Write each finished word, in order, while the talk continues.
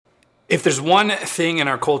If there's one thing in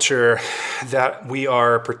our culture that we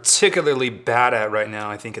are particularly bad at right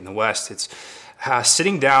now, I think in the West, it's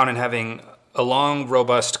sitting down and having a long,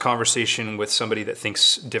 robust conversation with somebody that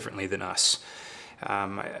thinks differently than us.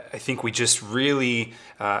 I think we just really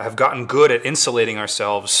have gotten good at insulating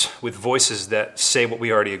ourselves with voices that say what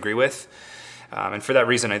we already agree with. And for that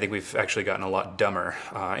reason, I think we've actually gotten a lot dumber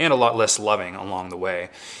and a lot less loving along the way.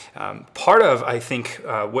 Part of, I think,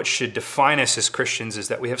 what should define us as Christians is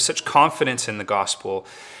that we have such confidence in the gospel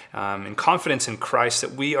and confidence in Christ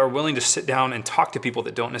that we are willing to sit down and talk to people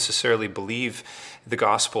that don't necessarily believe the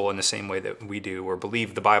gospel in the same way that we do, or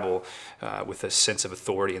believe the Bible with a sense of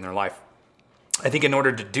authority in their life. I think in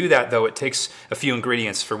order to do that, though, it takes a few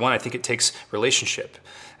ingredients. For one, I think it takes relationship.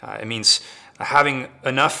 It means having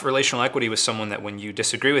enough relational equity with someone that when you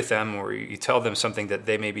disagree with them or you tell them something that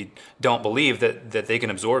they maybe don't believe, that they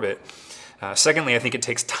can absorb it. Secondly, I think it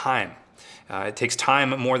takes time. It takes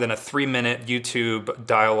time, more than a 3-minute YouTube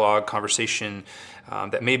dialogue conversation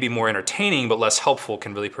that may be more entertaining but less helpful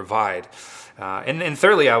can really provide. And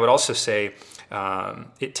thirdly, I would also say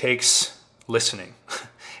it takes listening.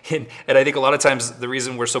 And I think a lot of times the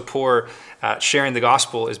reason we're so poor at sharing the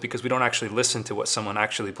gospel is because we don't actually listen to what someone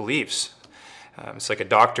actually believes. It's like a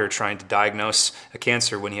doctor trying to diagnose a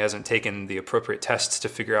cancer when he hasn't taken the appropriate tests to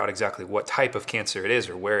figure out exactly what type of cancer it is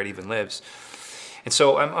or where it even lives. And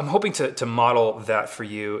so I'm hoping to model that for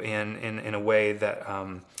you in a way that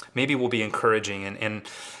maybe will be encouraging. And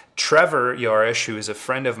Trevor Yarish, who is a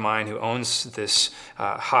friend of mine who owns this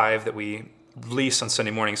hive that we lease on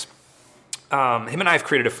Sunday mornings, him and I have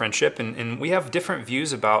created a friendship, and we have different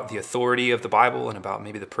views about the authority of the Bible and about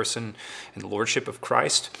maybe the person and the lordship of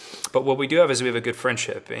Christ. But what we do have is we have a good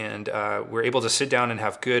friendship, and we're able to sit down and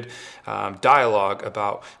have good dialogue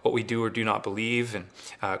about what we do or do not believe and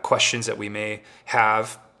questions that we may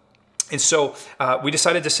have. And so we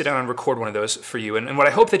decided to sit down and record one of those for you. And what I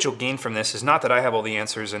hope that you'll gain from this is not that I have all the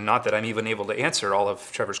answers and not that I'm even able to answer all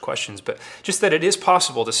of Trevor's questions, but just that it is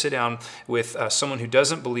possible to sit down with someone who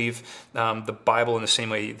doesn't believe the Bible in the same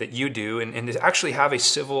way that you do and to actually have a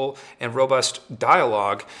civil and robust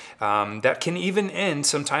dialogue that can even end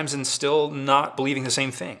sometimes in still not believing the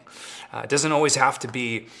same thing. It doesn't always have to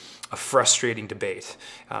be a frustrating debate.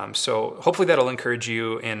 So hopefully that'll encourage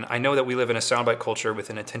you. And I know that we live in a soundbite culture with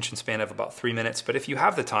an attention span of about 3 minutes, but if you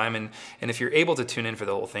have the time and if you're able to tune in for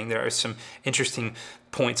the whole thing, there are some interesting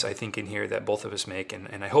points, I think, in here that both of us make.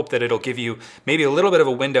 And I hope that it'll give you maybe a little bit of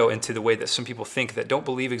a window into the way that some people think that don't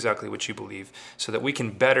believe exactly what you believe, so that we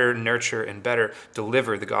can better nurture and better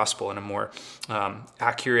deliver the gospel in a more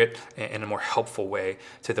accurate and a more helpful way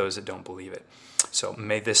to those that don't believe it. So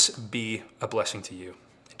may this be a blessing to you.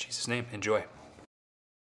 In Jesus' name, enjoy.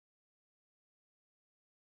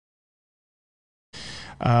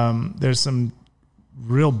 There's some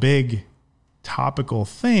real big topical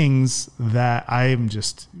things that I'm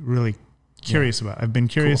just really curious about. I've been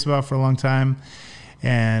curious about for a long time,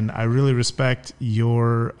 and I really respect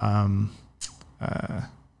your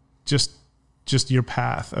just your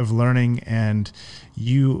path of learning, and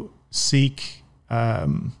you seek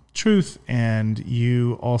truth, and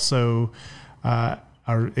you also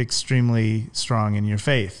are extremely strong in your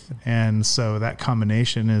faith. And so that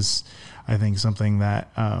combination is, I think, something that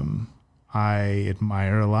I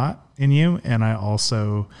admire a lot in you, and I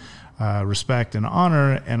also respect and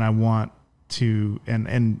honor, and I want to,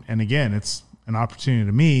 and again, it's an opportunity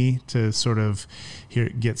to me to sort of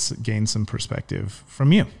gain some perspective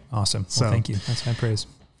from you. Awesome. So, well, thank you. That's high praise.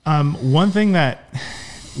 One thing that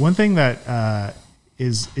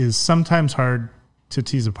is sometimes hard to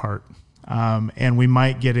tease apart, and we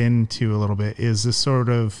might get into a little bit, is this sort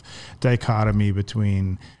of dichotomy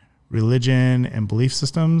between religion and belief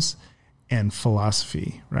systems and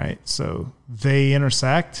philosophy, right? So they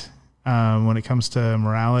intersect when it comes to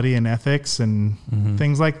morality and ethics and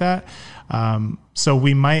things like that. So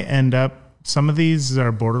we might end up, some of these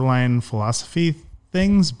are borderline philosophy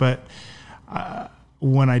things, but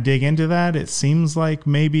when I dig into that, it seems like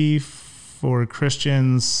maybe for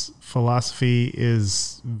Christians, philosophy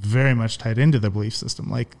is very much tied into the belief system.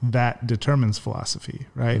 Like that determines philosophy,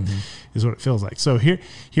 right? Is what it feels like. So I'll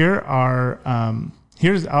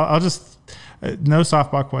just, no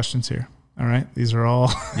softball questions here. All right. These are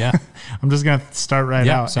all, I'm just going to start right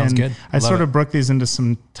out. Sounds good. I sort of broke these into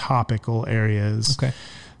some topical areas. Okay.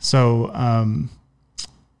 So,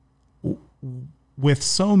 with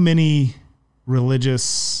so many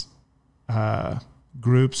religious,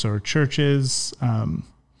 groups or churches,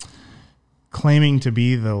 claiming to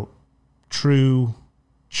be the true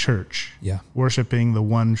church, worshiping the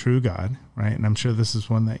one true God, right? And I'm sure this is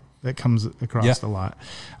one that comes across a lot.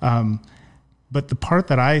 But the part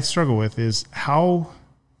that I struggle with is how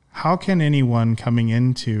can anyone coming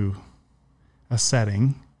into a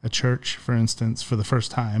setting, a church, for instance, for the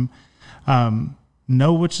first time,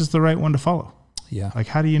 know which is the right one to follow? Yeah. Like,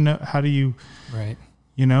 how do you know? How do you, right?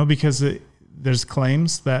 You know, because there's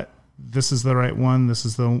claims that this is the right one, this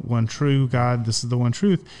is the one true God, this is the one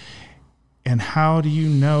truth. And how do you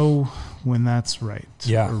know when that's right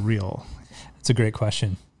or real? It's a great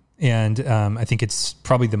question. And I think it's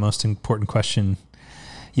probably the most important question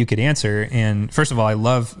you could answer. And first of all, I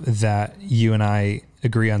love that you and I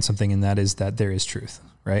agree on something, and that is that there is truth,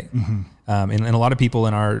 right? Mm-hmm. And a lot of people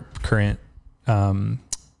in our current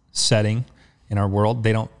setting, in our world,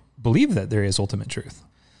 they don't believe that there is ultimate truth.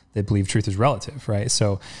 They believe truth is relative, right?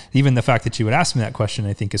 So even the fact that you would ask me that question,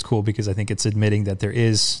 I think is cool, because I think it's admitting that there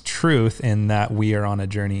is truth and that we are on a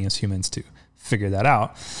journey as humans to figure that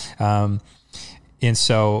out. And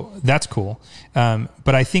so that's cool.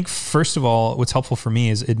 But I think, first of all, what's helpful for me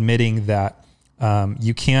is admitting that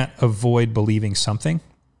you can't avoid believing something.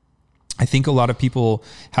 I think a lot of people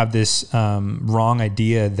have this wrong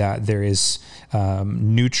idea that there is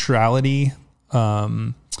neutrality,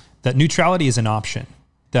 that neutrality is an option,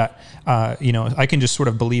 that, I can just sort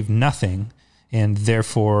of believe nothing and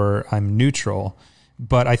therefore I'm neutral.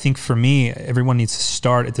 But I think for me, everyone needs to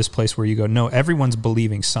start at this place where you go, no, everyone's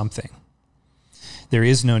believing something. There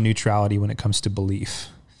is no neutrality when it comes to belief.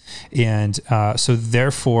 And so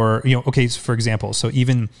therefore, for example, so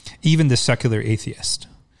even the secular atheist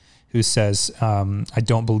who says, I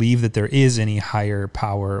don't believe that there is any higher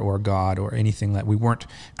power or God or anything, that we weren't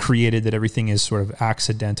created, that everything is sort of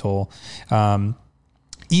accidental.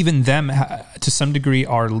 Even them, to some degree,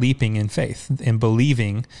 are leaping in faith and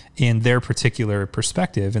believing in their particular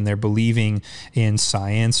perspective, and they're believing in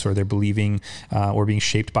science, or they're believing or being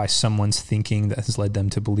shaped by someone's thinking that has led them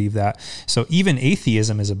to believe that. So even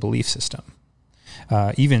atheism is a belief system.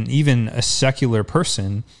 Even a secular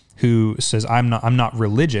person who says, I'm not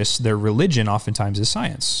religious, their religion oftentimes is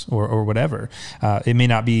science or whatever. It may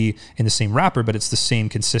not be in the same wrapper, but it's the same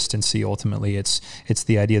consistency. Ultimately, it's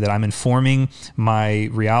the idea that I'm informing my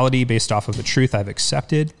reality based off of a truth I've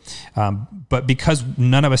accepted. But because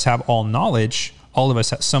none of us have all knowledge, all of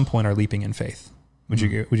us at some point are leaping in faith. Would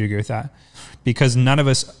you agree with that? Because none of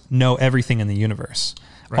us know everything in the universe.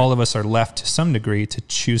 Right. All of us are left to some degree to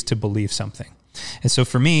choose to believe something. And so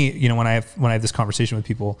for me, when I have this conversation with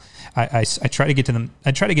people, I try to get to them.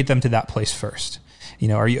 I try to get them to that place first.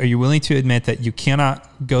 Are you willing to admit that you cannot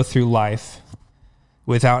go through life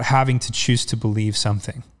without having to choose to believe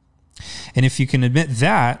something? And if you can admit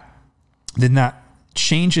that, then that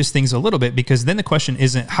changes things a little bit, because then the question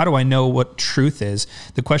isn't, how do I know what truth is?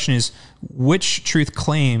 The question is, which truth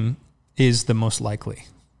claim is the most likely?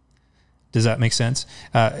 Does that make sense?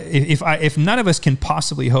 If none of us can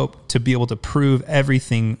possibly hope to be able to prove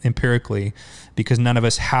everything empirically, because none of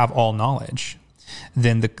us have all knowledge,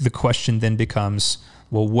 then the question then becomes,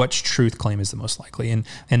 well, which truth claim is the most likely?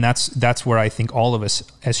 And that's where I think all of us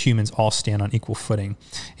as humans all stand on equal footing,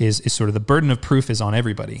 is sort of the burden of proof is on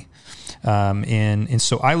everybody. And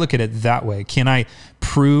so I look at it that way. Can I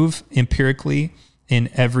prove empirically in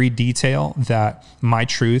every detail that my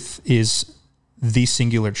truth is the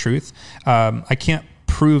singular truth? I can't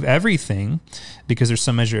prove everything, because there's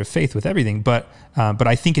some measure of faith with everything, but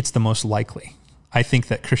I think it's the most likely. I think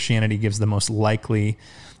that Christianity gives the most likely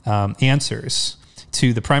answers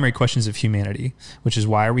to the primary questions of humanity, which is,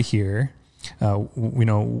 why are we here?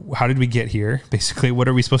 How did we get here? Basically, what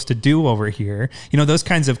are we supposed to do over here? Those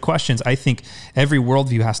kinds of questions. I think every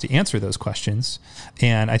worldview has to answer those questions.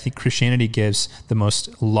 And I think Christianity gives the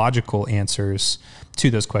most logical answers to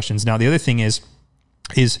those questions. Now, the other thing is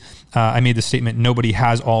I made the statement, nobody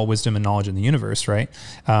has all wisdom and knowledge in the universe, right?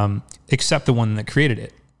 Except the one that created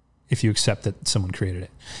it, if you accept that someone created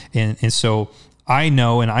it. And so I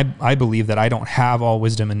know, and I believe that I don't have all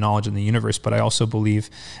wisdom and knowledge in the universe, but I also believe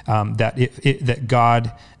that that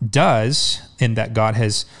God does, and that God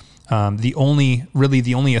has the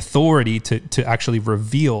only authority to actually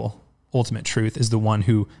reveal ultimate truth is the one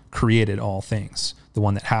who created all things, the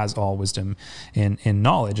one that has all wisdom and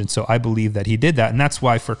knowledge. And so I believe that he did that. And that's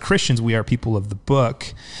why for Christians, we are people of the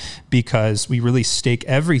book, because we really stake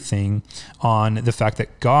everything on the fact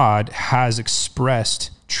that God has expressed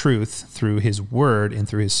truth through his word and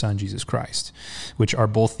through his son, Jesus Christ, which are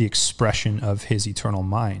both the expression of his eternal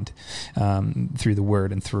mind through the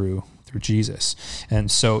word and through Jesus. And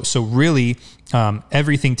so really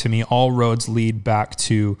everything to me, all roads lead back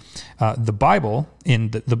to the Bible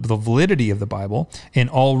and the validity of the Bible, and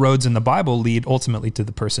all roads in the Bible lead ultimately to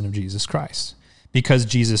the person of Jesus Christ, because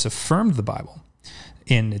Jesus affirmed the Bible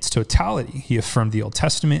in its totality. He affirmed the Old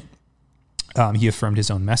Testament. He affirmed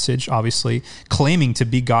his own message, obviously, claiming to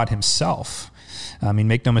be God himself. I mean,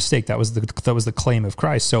 make no mistake, that was the claim of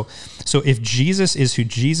Christ. So if Jesus is who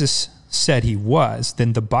Jesus said he was,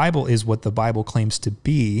 then the Bible is what the Bible claims to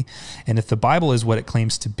be. And if the Bible is what it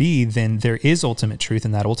claims to be, then there is ultimate truth,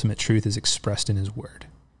 and that ultimate truth is expressed in his word.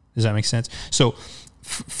 Does that make sense? So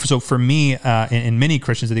for me, and many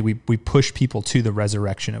Christians, I think we push people to the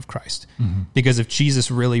resurrection of Christ. Because if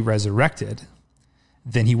Jesus really resurrected,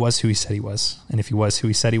 then he was who he said he was. And if he was who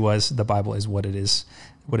he said he was, the Bible is what it is,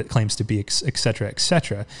 what it claims to be, et cetera, et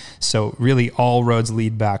cetera. So really all roads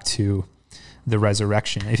lead back to the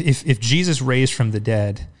resurrection. If Jesus raised from the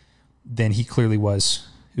dead, then he clearly was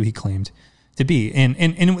who he claimed to be.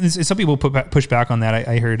 And some people push back on that.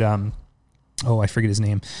 I heard, I forget his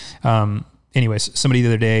name. Anyways, somebody the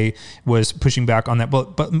other day was pushing back on that.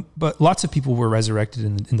 But lots of people were resurrected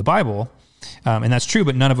in the Bible, and that's true,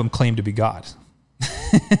 but none of them claimed to be God.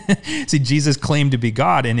 See, Jesus claimed to be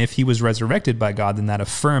God, and if he was resurrected by God, then that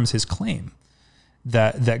affirms his claim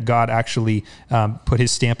that God actually put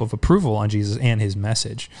his stamp of approval on Jesus and his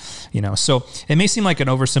message. So it may seem like an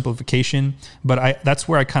oversimplification, but that's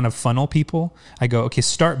where I kind of funnel people. I go, okay,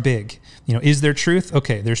 start big. Is there truth?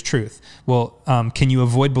 Okay, there's truth. Well, can you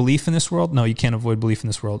avoid belief in this world? No, you can't avoid belief in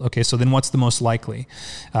this world. Okay, so then what's the most likely?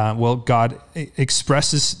 Well, God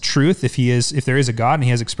expresses truth. If there is a God and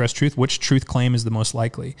he has expressed truth, which truth claim is the most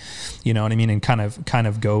likely? You know what I mean? And kind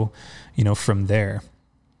of go, from there.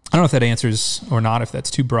 I don't know if that answers or not, if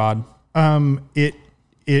that's too broad. It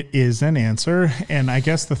is an answer. And I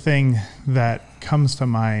guess the thing that comes to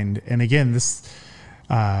mind, and again, this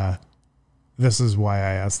is why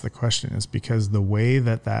I asked the question, is because the way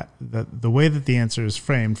that the answer is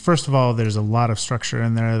framed, first of all, there's a lot of structure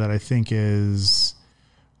in there that I think is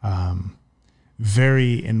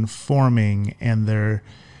very informing, and they're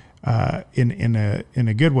in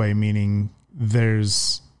a good way, meaning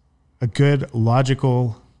there's a good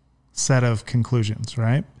logical set of conclusions,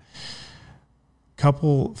 right?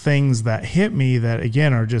 Couple things that hit me that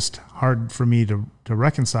again are just hard for me to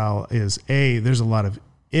reconcile is there's a lot of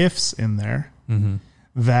ifs in there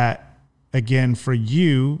that again for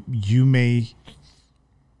you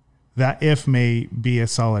that if may be a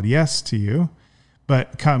solid yes to you,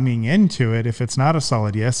 but coming into it, if it's not a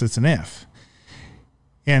solid yes, it's an if.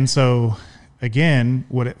 And so again,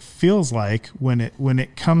 what it feels like when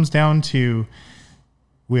it comes down to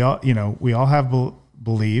we all have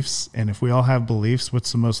beliefs, and if we all have beliefs,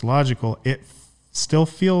 what's the most logical? It still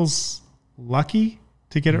feels lucky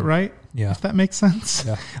to get it right. Yeah. If that makes sense.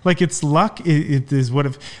 Yeah. Like it's luck. It is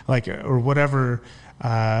or whatever,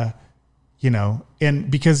 and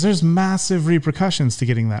because there's massive repercussions to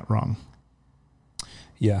getting that wrong.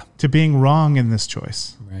 Yeah. To being wrong in this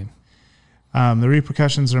choice. Right. The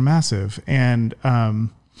repercussions are massive.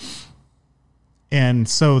 And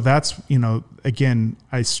so that's, again,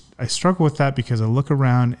 I struggle with that because I look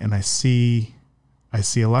around and I see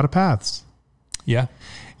a lot of paths. Yeah.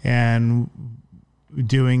 And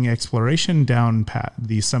doing exploration down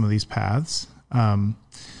some of these paths, I'd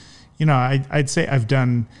say I've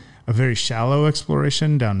done a very shallow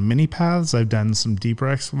exploration down many paths. I've done some deeper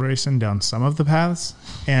exploration down some of the paths.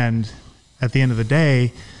 And at the end of the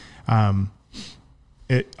day,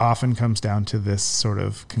 it often comes down to this sort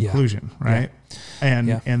of conclusion, right?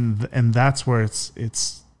 Yeah. And that's where it's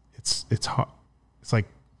hard. It's like,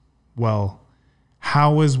 well,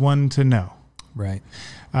 how is one to know? Right.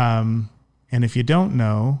 And if you don't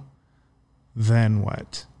know, then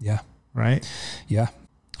what? Yeah. Right. Yeah.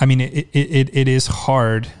 I mean, it is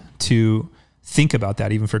hard to think about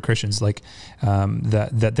that even for Christians, like,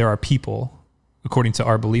 that there are people according to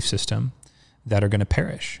our belief system that are going to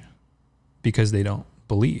perish because they don't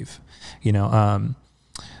believe,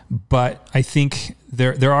 but I think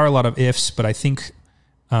there are a lot of ifs, but I think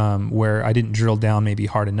where I didn't drill down maybe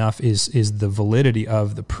hard enough is the validity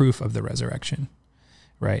of the proof of the resurrection,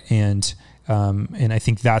 right? And I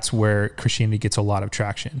think that's where Christianity gets a lot of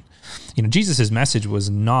traction. Jesus's message was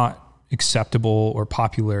not acceptable or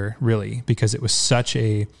popular really because it was such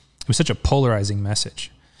a polarizing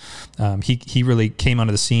message. He really came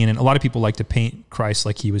onto the scene, and a lot of people like to paint Christ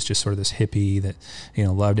like he was just sort of this hippie that,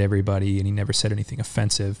 loved everybody and he never said anything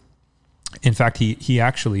offensive. In fact, he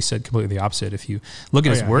actually said completely the opposite. If you look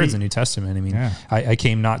at his words in the New Testament, I mean, I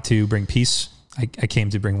came not to bring peace. I came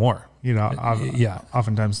to bring war.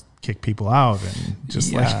 Oftentimes kick people out and just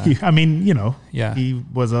he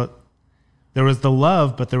was there was the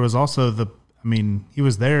love, but there was also he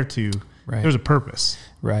was there to, there was a purpose.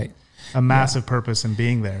 Right. A massive purpose in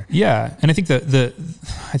being there. Yeah. And I think I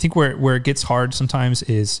think where it gets hard sometimes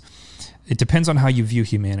is it depends on how you view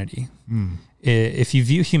humanity. If you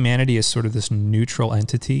view humanity as sort of this neutral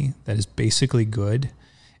entity that is basically good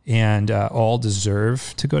and all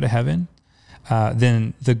deserve to go to heaven,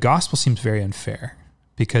 then the gospel seems very unfair,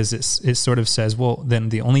 because it sort of says, well, then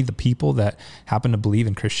the people that happen to believe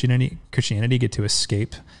in Christianity get to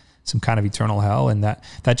escape some kind of eternal hell, and that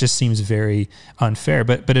just seems very unfair.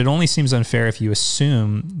 But it only seems unfair if you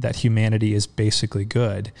assume that humanity is basically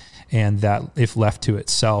good, and that if left to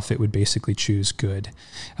itself, it would basically choose good.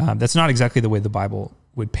 That's not exactly the way the Bible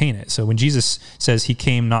would paint it. So when Jesus says he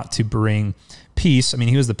came not to bring peace, I mean,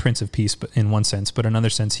 he was the Prince of Peace, but in one sense, but in another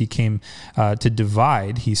sense, he came to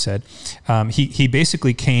divide. He said he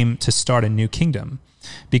basically came to start a new kingdom,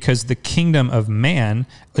 because the kingdom of man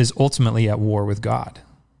is ultimately at war with God.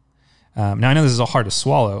 Now, I know this is all hard to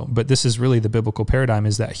swallow, but this is really the biblical paradigm,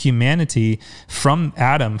 is that humanity from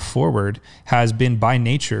Adam forward has been by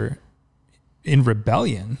nature in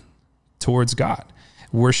rebellion towards God,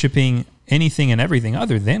 worshiping anything and everything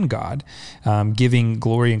other than God, giving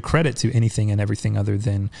glory and credit to anything and everything other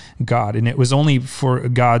than God. And it was only because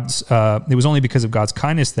of God's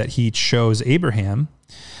kindness that he chose Abraham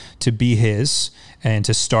to be his, and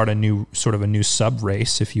to start a new sub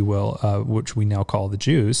race, if you will, which we now call the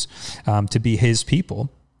Jews, to be his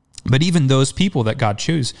people. But even those people that God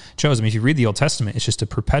chose, I mean, if you read the Old Testament, it's just a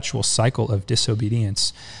perpetual cycle of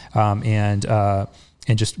disobedience,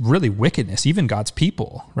 and just really wickedness. Even God's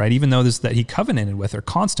people, right? Even those that he covenanted with are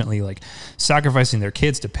constantly like sacrificing their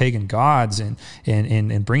kids to pagan gods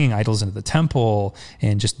and bringing idols into the temple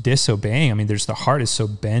and just disobeying. I mean, the heart is so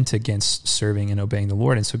bent against serving and obeying the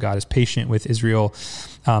Lord. And so God is patient with Israel.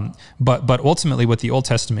 But ultimately what the Old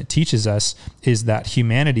Testament teaches us is that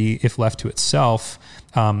humanity, if left to itself,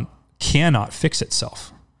 cannot fix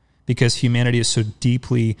itself, because humanity is so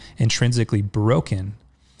deeply intrinsically broken,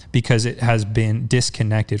 because it has been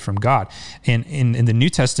disconnected from God. And in the New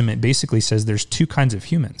Testament basically says there's two kinds of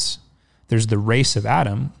humans. There's the race of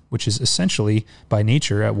Adam, which is essentially by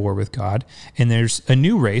nature at war with God. And there's a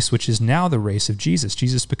new race, which is now the race of Jesus.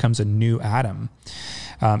 Jesus becomes a new Adam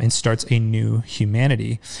and starts a new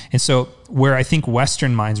humanity. And so where I think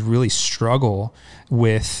Western minds really struggle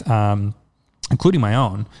with, including my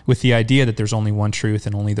own, with the idea that there's only one truth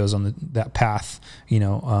and only those on that path,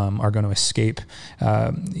 are going to escape,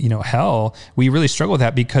 hell. We really struggle with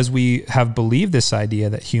that because we have believed this idea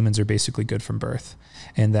that humans are basically good from birth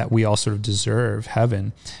and that we all sort of deserve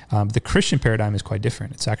heaven. The Christian paradigm is quite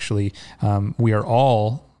different. It's actually, we are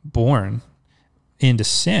all born into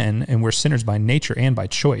sin, and we're sinners by nature and by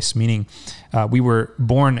choice, meaning we were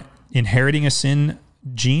born inheriting a sin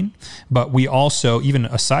gene, but we also, even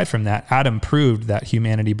aside from that, Adam proved that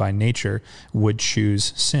humanity by nature would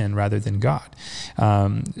choose sin rather than God.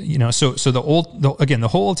 So the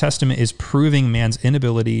whole Old Testament is proving man's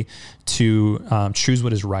inability to choose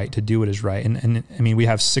what is right, to do what is right. And I mean, we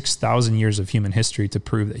have 6,000 years of human history to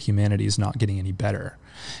prove that humanity is not getting any better.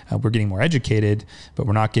 We're getting more educated, but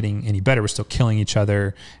we're not getting any better. We're still killing each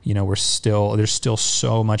other. There's still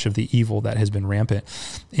so much of the evil that has been rampant.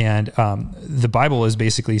 And the Bible is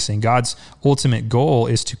basically saying God's ultimate goal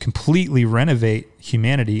is to completely renovate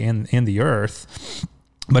humanity and the earth.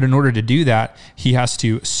 But in order to do that, he has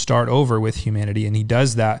to start over with humanity. And he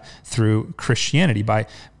does that through Christianity, by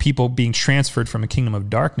people being transferred from a kingdom of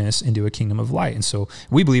darkness into a kingdom of light. And so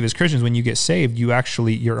we believe as Christians, when you get saved, you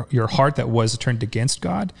actually, your heart that was turned against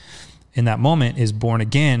God in that moment is born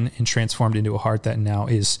again and transformed into a heart that now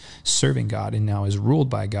is serving God and now is ruled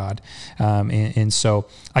by God. And so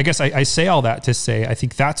I guess I say all that to say, I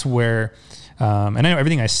think that's where, and I know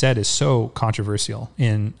everything I said is so controversial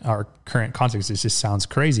in our current context. It just sounds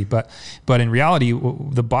crazy, but in reality,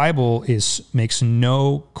 the Bible makes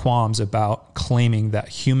no qualms about claiming that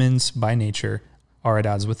humans by nature are at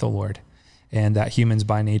odds with the Lord, and that humans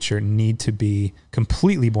by nature need to be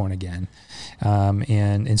completely born again.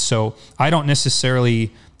 And so I don't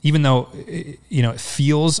necessarily, even though it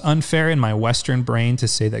feels unfair in my Western brain to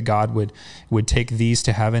say that God would take these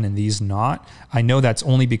to heaven and these not, I know that's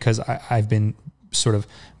only because I've been sort of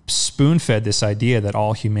spoon-fed this idea that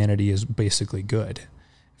all humanity is basically good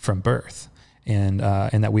from birth, and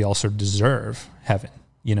that we all sort of deserve heaven.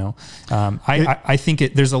 I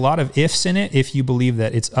think there's a lot of ifs in it if you believe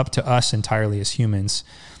that it's up to us entirely as humans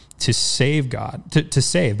to save God, to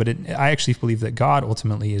save. But I actually believe that God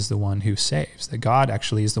ultimately is the one who saves, that God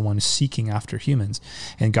actually is the one seeking after humans.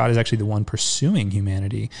 And God is actually the one pursuing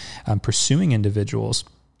humanity, pursuing individuals.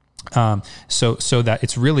 So that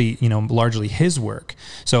it's really, largely his work.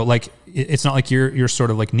 So like, it's not like you're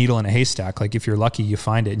sort of like needle in a haystack. Like if you're lucky, you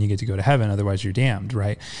find it and you get to go to heaven. Otherwise you're damned.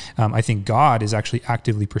 Right. I think God is actually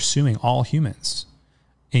actively pursuing all humans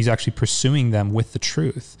he's actually pursuing them with the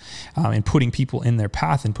truth, and putting people in their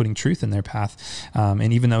path and putting truth in their path.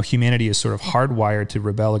 And even though humanity is sort of hardwired to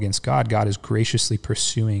rebel against God, God is graciously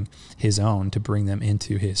pursuing his own to bring them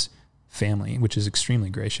into his family, which is extremely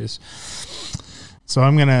gracious. So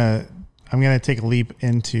I'm gonna take a leap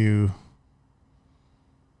into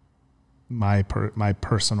my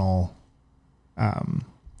personal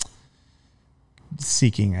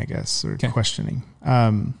seeking, I guess, or questioning.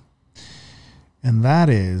 And that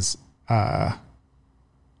is,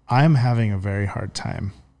 I'm having a very hard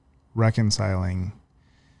time reconciling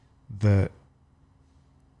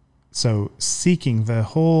seeking, the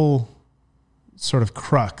whole sort of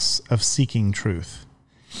crux of seeking truth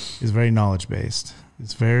is very knowledge-based.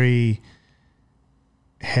 It's very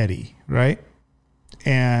heady, right?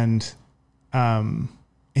 And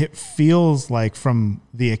it feels like, from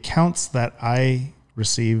the accounts that I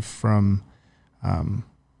receive from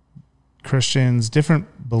Christians,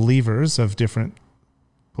 different believers of different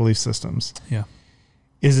belief systems, it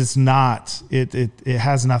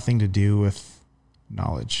has nothing to do with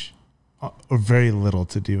knowledge, or very little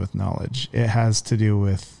to do with knowledge. It has to do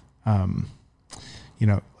with,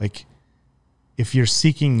 like, if you're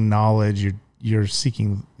seeking knowledge,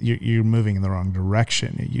 you're moving in the wrong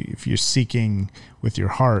direction. If you're seeking with your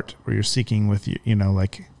heart, or you're seeking with,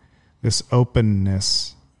 like this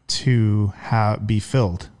openness to be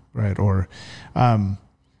filled, right? Or,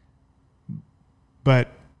 but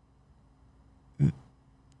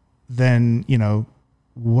then,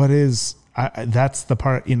 that's the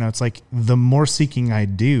part, it's like, the more seeking I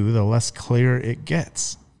do, the less clear it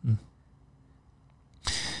gets.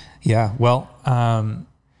 Yeah. Well,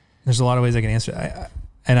 there's a lot of ways I can answer.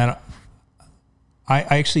 I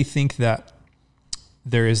actually think that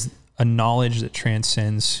there is a knowledge that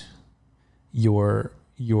transcends your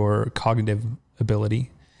cognitive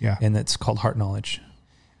ability. Yeah. And that's called heart knowledge.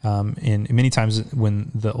 And many times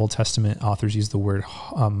when the Old Testament authors use the word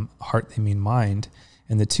heart, they mean mind.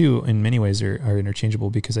 And the two, in many ways, are interchangeable,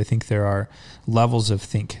 because I think there are levels of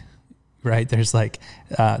think, right? There's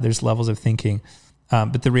there's levels of thinking.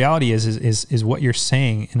 But the reality is what you're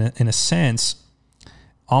saying, in a sense,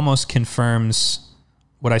 almost confirms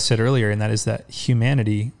what I said earlier, and that is that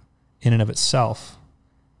humanity, in and of itself,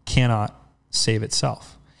 cannot save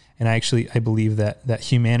itself. And I believe that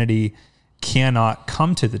humanity cannot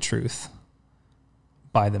come to the truth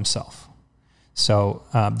by themselves. So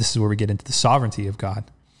this is where we get into the sovereignty of God.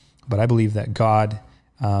 But I believe that God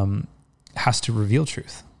has to reveal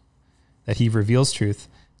truth, that he reveals truth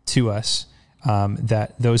to us,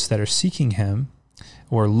 that those that are seeking him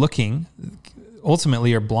or looking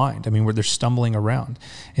ultimately are blind. I mean, where they're stumbling around.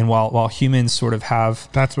 And while humans sort of have...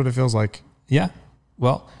 That's what it feels like. Yeah.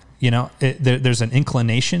 Well, there's an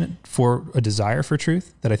inclination for a desire for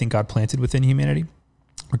truth that I think God planted within humanity.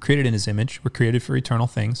 We're created in his image. We're created for eternal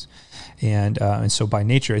things. And so by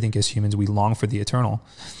nature, I think as humans, we long for the eternal,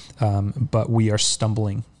 but we are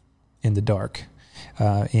stumbling in the dark.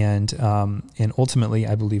 And ultimately,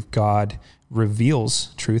 I believe God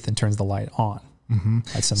reveals truth and turns the light on. Mm-hmm.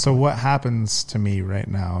 At some so point. What happens to me right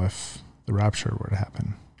now if the rapture were to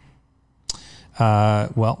happen?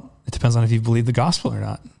 Well, it depends on if you believe the gospel or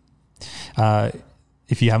not.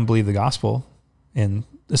 If you haven't believed the gospel, and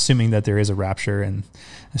assuming that there is a rapture, and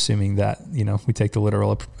assuming that, we take the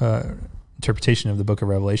literal interpretation of the book of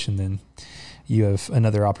Revelation, then you have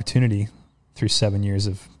another opportunity through 7 years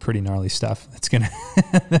of pretty gnarly stuff that's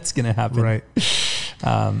gonna happen. Right.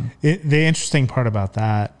 The interesting part about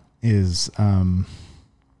that is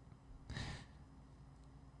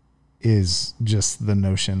just the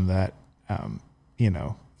notion that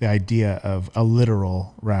the idea of a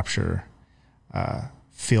literal rapture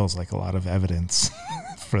feels like a lot of evidence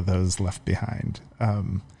for those left behind.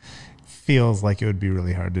 Feels like it would be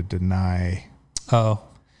really hard to deny. Oh,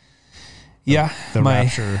 yeah. The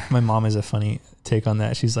rapture. My mom has a funny take on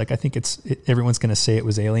that. She's like, I think everyone's going to say it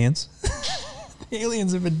was aliens.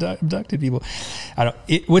 Aliens have abducted people.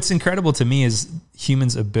 What's incredible to me is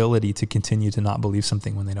humans' ability to continue to not believe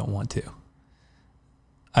something when they don't want to.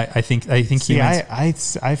 I think See,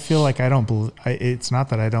 humans. I feel like I don't believe. It's not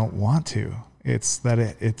that I don't want to. It's that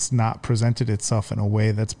it's not presented itself in a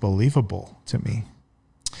way that's believable to me.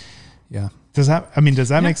 Yeah. Does that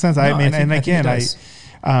make sense? No, I mean, and again,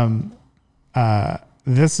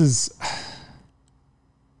 this is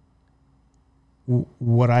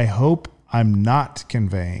what I hope I'm not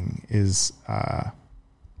conveying is a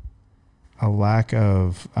lack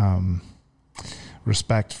of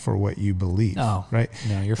respect for what you believe. Oh, right?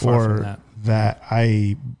 No, you're far from that. That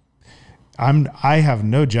I have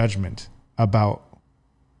no judgment about,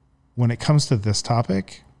 when it comes to this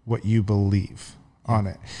topic, what you believe. on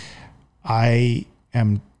it. I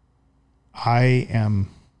am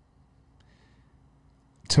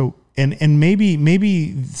to, and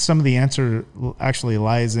maybe some of the answer actually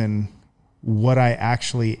lies in what I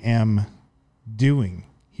actually am doing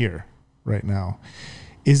here right now.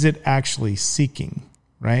 Is it actually seeking,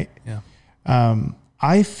 right? Yeah.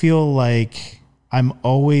 I feel like I'm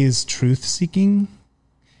always truth seeking.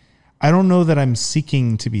 I don't know that I'm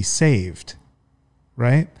seeking to be saved,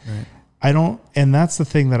 right? Right. I don't, and that's the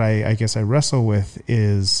thing that I guess I wrestle with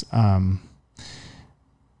is,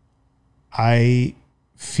 I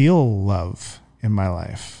feel love in my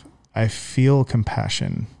life. I feel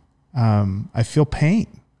compassion. I feel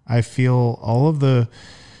pain. I feel all of the,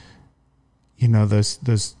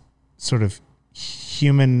 those sort of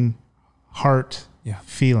human heart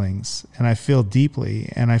feelings, and I feel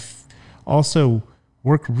deeply. And I also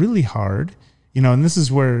work really hard, and this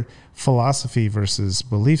is where philosophy versus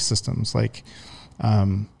belief systems, like,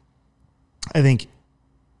 I think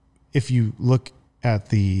if you look at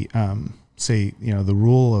the, say, the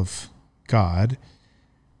rule of God,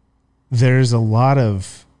 there's a lot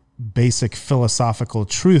of basic philosophical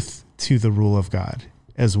truth to the rule of God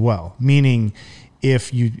as well. Meaning,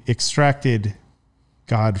 if you extracted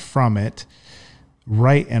God from it,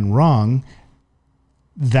 right and wrong,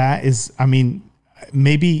 that is,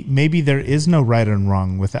 maybe there is no right and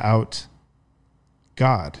wrong without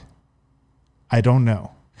God. I don't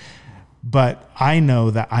know. But I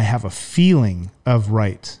know that I have a feeling of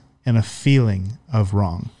right and a feeling of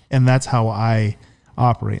wrong. And that's how I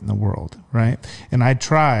operate in the world, right? And I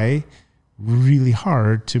try really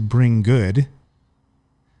hard to bring good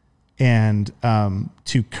and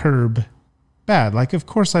to curb bad. Like, of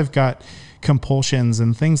course, I've got compulsions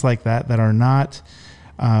and things like that that are not,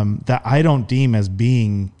 that I don't deem as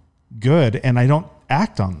being good, and I don't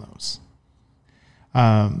act on those.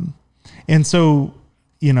 And so,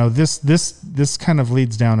 this kind of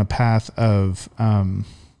leads down a path of,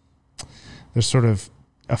 there's sort of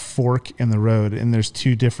a fork in the road, and there's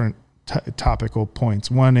two different topical points.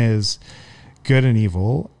 One is good and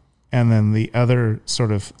evil, and then the other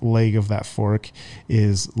sort of leg of that fork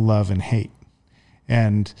is love and hate.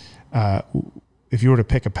 And if you were to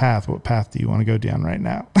pick a path, what path do you want to go down right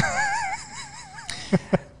now?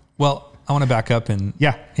 Well, I want to back up and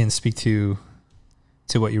speak to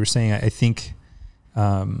what you were saying. I think,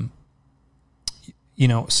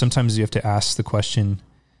 sometimes you have to ask the question,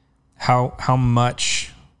 how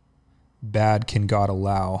much bad can God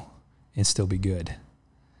allow and still be good?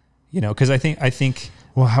 Because I think.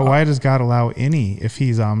 Well, why does God allow any if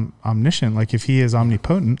he's omniscient? Like, if he is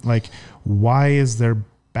omnipotent, like, why is there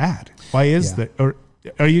bad? Why is there? Or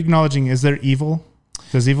are you acknowledging, is there evil?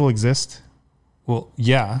 Does evil exist? Well,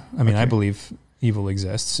 yeah. I believe evil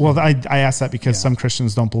exists. Well, I ask that because some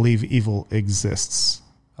Christians don't believe evil exists.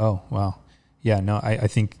 Oh, wow. Yeah, no, I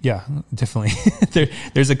think, definitely.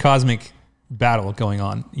 There's a cosmic battle going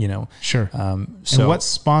on, Sure. And what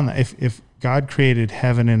spawned that? If God created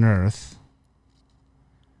heaven and earth,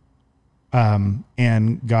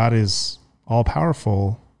 and God is all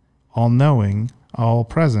powerful, all knowing, all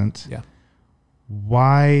present,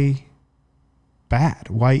 why bad?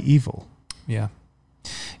 Why evil? Yeah.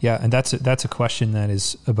 Yeah. And that's a question that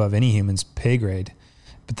is above any human's pay grade,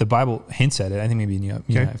 but the Bible hints at it. I think maybe you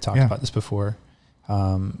and I have talked about this before.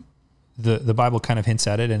 The Bible kind of hints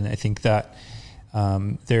at it. And I think that,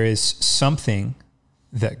 there is something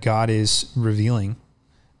that God is revealing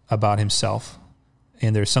about himself,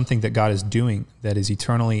 and there's something that God is doing that is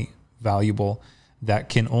eternally valuable, that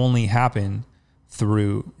can only happen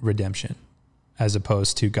through redemption, as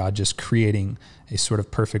opposed to God just creating a sort of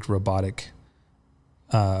perfect robotic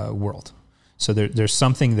world. So there's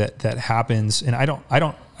something that happens, and I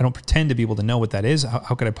don't pretend to be able to know what that is.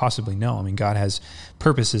 How could I possibly know? God has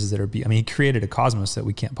purposes that are. He created a cosmos that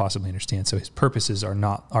we can't possibly understand. So his purposes are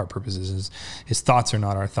not our purposes. His thoughts are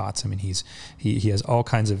not our thoughts. He has all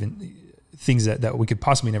kinds of things that we could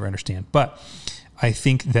possibly never understand. But I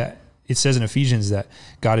think that it says in Ephesians that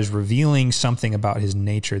God is revealing something about his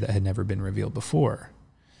nature that had never been revealed before.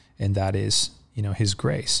 And that is, his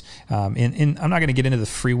grace. And I'm not going to get into the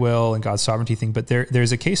free will and God's sovereignty thing, but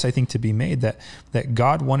there's a case I think to be made that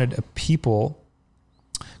God wanted a people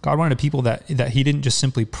that he didn't just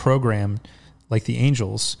simply program like the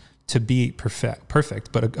angels to be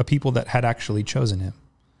perfect, but a people that had actually chosen him.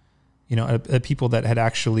 A people that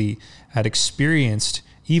had experienced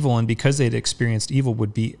evil, and because they had experienced evil,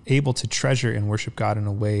 would be able to treasure and worship God in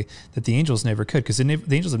a way that the angels never could, because the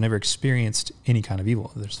angels have never experienced any kind of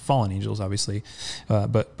evil. There's fallen angels, obviously,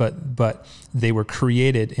 but they were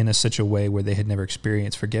created in such a way where they had never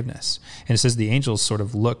experienced forgiveness. And it says the angels sort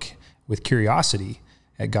of look with curiosity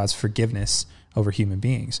at God's forgiveness over human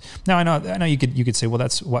beings. Now, I know you could say, well,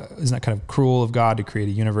 isn't that kind of cruel of God to create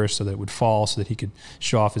a universe so that it would fall, so that he could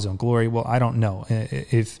show off his own glory? Well, I don't know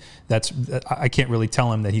if I can't really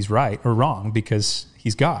tell him that he's right or wrong because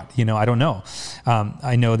he's God. I don't know.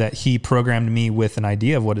 I know that he programmed me with an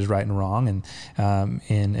idea of what is right and wrong,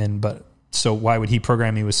 but so why would he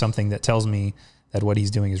program me with something that tells me that what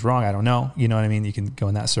he's doing is wrong? I don't know. You know what I mean? You can go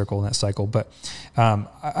in that circle and that cycle. But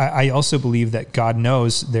I also believe that God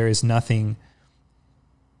knows there is nothing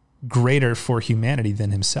greater for humanity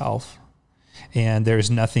than himself. And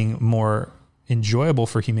there's nothing more enjoyable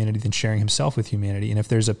for humanity than sharing himself with humanity. And if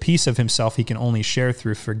there's a piece of himself he can only share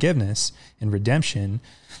through forgiveness and redemption,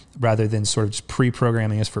 rather than sort of just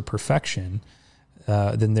pre-programming us for perfection,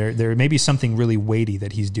 then there may be something really weighty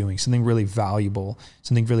that he's doing, something really valuable,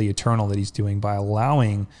 something really eternal that he's doing by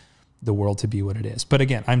allowing the world to be what it is. But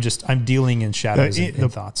again, I'm dealing in shadows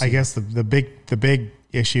and thoughts. I guess the big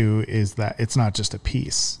issue is that it's not just a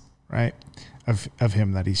piece, right, of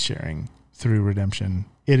him that he's sharing through redemption.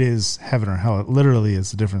 It is heaven or hell. It literally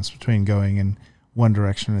is the difference between going in one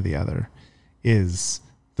direction or the other is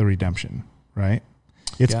the redemption, right?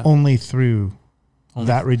 It's only through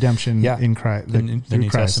that redemption in Christ, the New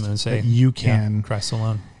Christ, Testament would say, that you can Christ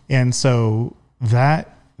alone. And so that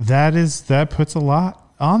puts a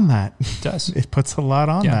lot on that. It does. It puts a lot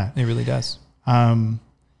on that. It really does. And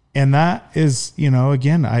that is,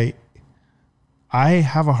 again, I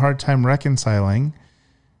have a hard time reconciling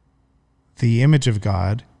the image of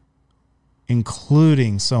God,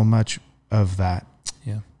 including so much of that.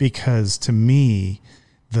 Yeah. Because to me,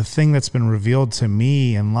 the thing that's been revealed to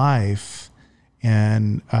me in life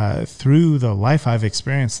and through the life I've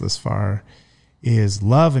experienced this far is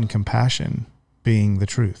love and compassion being the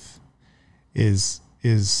truth. And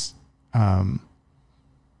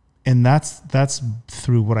that's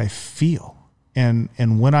through what I feel.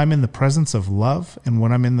 And when I'm in the presence of love and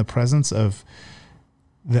when I'm in the presence of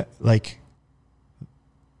that,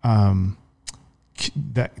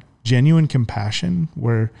 that genuine compassion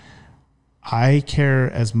where I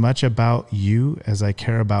care as much about you as I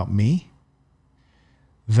care about me,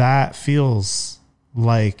 that feels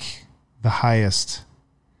like the highest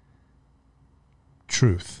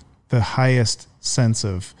truth, the highest sense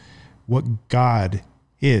of what God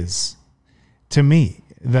is to me.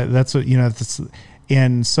 That's what,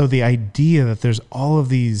 and so the idea that there's all of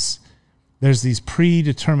these, there's these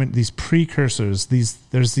predetermined, these precursors,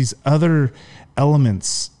 there's these other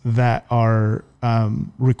elements that are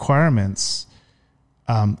requirements.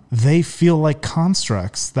 They feel like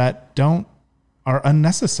constructs that are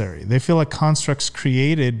unnecessary. They feel like constructs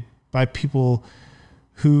created by people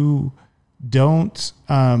who don't,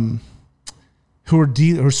 who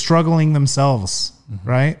are struggling themselves, mm-hmm.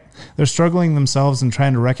 right? They're struggling themselves and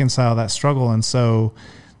trying to reconcile that struggle. And so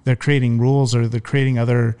they're creating rules or they're creating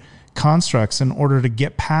other constructs in order to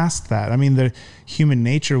get past that. I mean, the human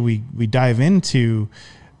nature, we dive into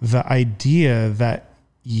the idea that,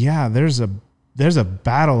 yeah, there's a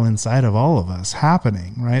battle inside of all of us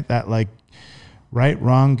happening, right? That like right,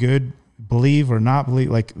 wrong, good, believe or not believe,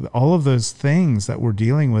 like all of those things that we're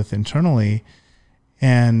dealing with internally.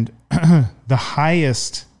 And the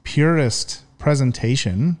highest, purest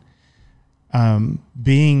presentation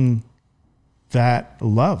being that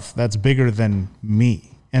love that's bigger than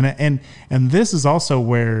me. And this is also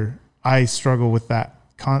where I struggle with that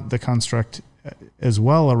the construct as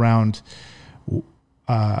well around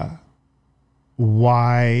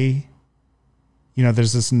why,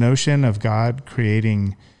 there's this notion of God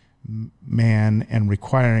creating man and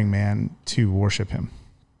requiring man to worship him.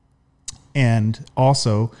 And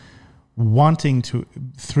also wanting to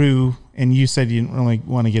through, and you said you didn't really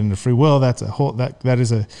want to get into free will. That's a whole, that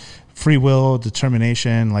is a free will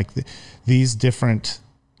determination, like these different,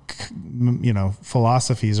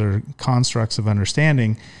 philosophies or constructs of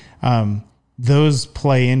understanding. Those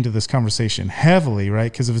play into this conversation heavily,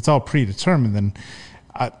 right? Because if it's all predetermined, then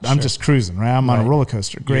I'm just cruising, right? I'm on a roller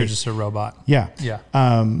coaster. Great. You're just a robot. Yeah. Yeah.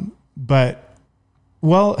 And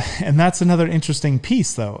that's another interesting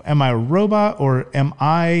piece, though. Am I a robot or am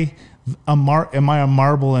I a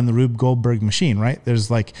marble in the Rube Goldberg machine, right?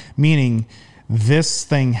 There's like, meaning this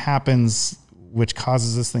thing happens, which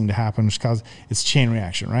causes this thing to happen, it's chain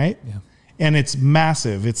reaction, right? Yeah. And it's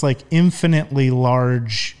massive. It's like infinitely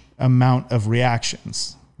large amount of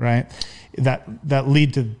reactions, right? That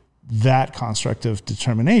lead to that construct of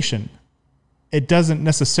determination. It doesn't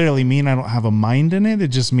necessarily mean I don't have a mind in it. It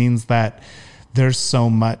just means that there's so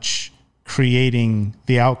much creating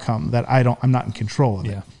the outcome that I'm not in control of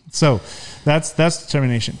it. So that's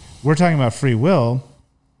determination. We're talking about free will.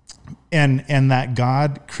 and that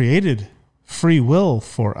God created free will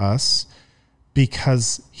for us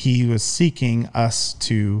because he was seeking us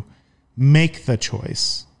to make the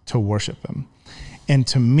choice to worship him. And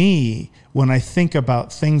to me, when I think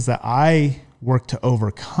about things that I work to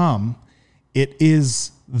overcome, it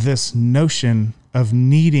is this notion of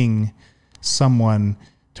needing someone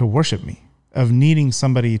to worship me, of needing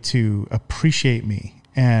somebody to appreciate me.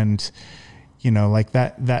 And, like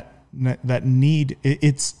that need,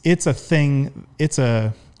 it's a thing, it's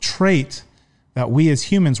a trait that we as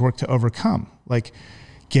humans work to overcome, like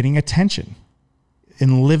getting attention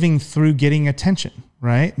and living through getting attention,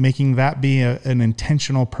 right? Making that be an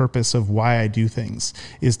intentional purpose of why I do things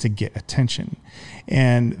is to get attention.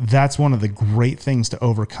 And that's one of the great things to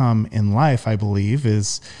overcome in life, I believe,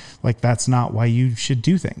 is like, that's not why you should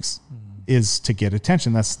do things, is to get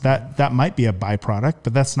attention. That might be a byproduct,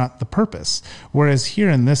 but that's not the purpose. Whereas here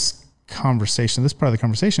in this conversation, this part of the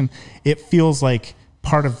conversation, it feels like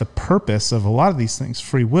part of the purpose of a lot of these things,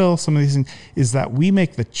 free will, some of these things, is that we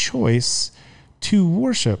make the choice to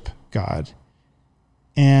worship God,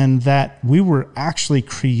 and that we were actually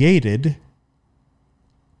created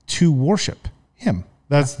to worship him.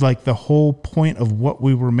 That's like the whole point of what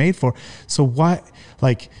we were made for. So why,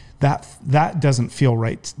 like that doesn't feel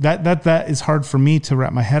right. That is hard for me to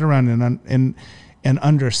wrap my head around and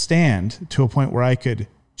understand to a point where I could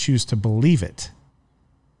choose to believe it.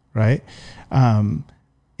 Right. And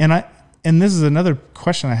this is another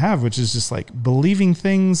question I have, which is just like believing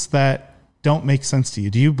things that don't make sense to you.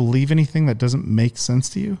 Do you believe anything that doesn't make sense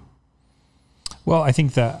to you? Well, I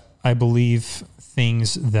think that I believe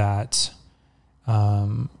things that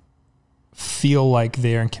feel like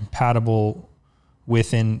they're incompatible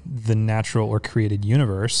within the natural or created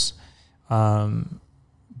universe. But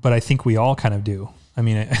I think we all kind of do. I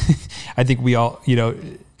mean, I think we all,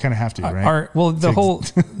 kind of have to, right?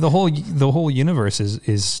 The whole universe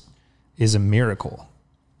is a miracle.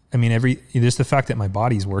 I mean, there's the fact that my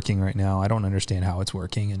body's working right now. I don't understand how it's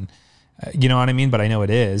working, and you know what I mean? But I know it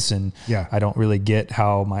is, and yeah. I don't really get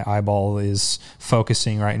how my eyeball is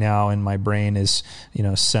focusing right now, and my brain is,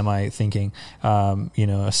 semi-thinking,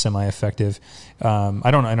 semi-effective.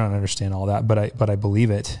 I don't understand all that, but I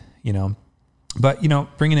believe it, But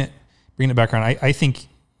bringing it back around, I think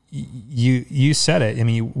you said it. I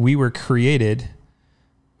mean, we were created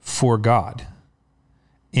for God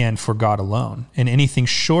and for God alone, and anything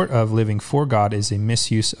short of living for God is a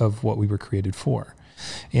misuse of what we were created for.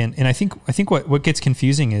 And I think what gets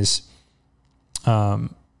confusing is, all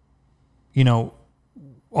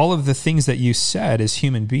of the things that you said as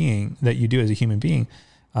human being, that you do as a human being,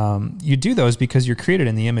 you do those because you're created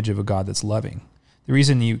in the image of a God that's loving. The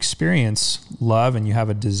reason you experience love and you have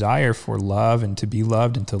a desire for love and to be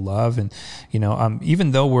loved and to love, and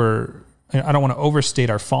even though I don't want to overstate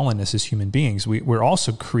our fallenness as human beings. We're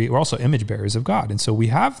also image bearers of God. And so we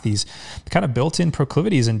have these kind of built-in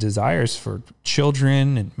proclivities and desires for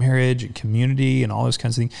children and marriage and community and all those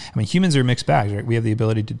kinds of things. I mean, humans are mixed bags, right? We have the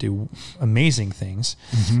ability to do amazing things.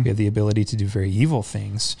 Mm-hmm. We have the ability to do very evil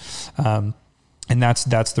things. And that's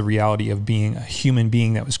the reality of being a human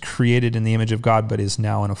being that was created in the image of God, but is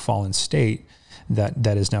now in a fallen state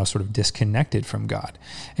that is now sort of disconnected from God.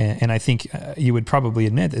 And I think you would probably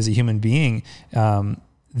admit, as a human being,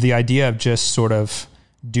 the idea of just sort of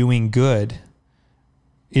doing good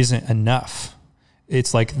isn't enough.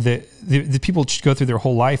 It's like the people go through their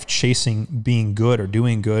whole life chasing being good or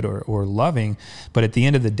doing good or loving, but at the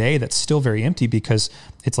end of the day, that's still very empty, because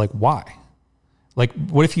it's like, why? Like,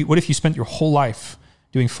 what if you spent your whole life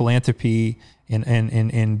doing philanthropy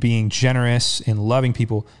and being generous and loving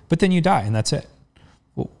people, but then you die and that's it?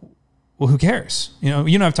 Well, who cares?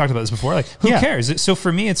 I've talked about this before. Like, who cares? So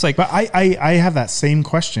for me, it's like, but I have that same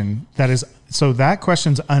question. That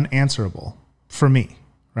question's unanswerable for me,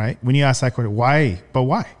 right? When you ask that question, why? But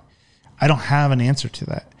why? I don't have an answer to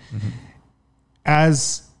that. Mm-hmm.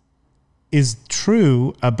 As is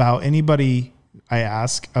true about anybody I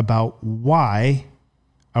ask about why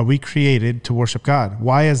are we created to worship God?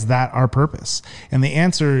 Why is that our purpose? And the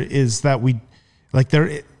answer is that we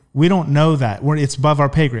don't know that. It's above our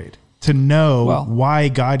pay grade to know why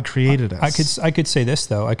God created us. I could say this,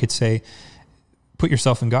 though. I could say, put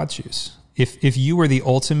yourself in God's shoes. If you were the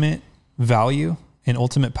ultimate value and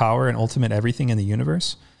ultimate power and ultimate everything in the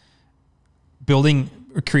universe,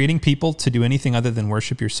 creating people to do anything other than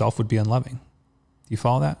worship yourself would be unloving. Do you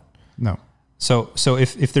follow that? No. So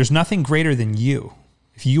if there's nothing greater than you,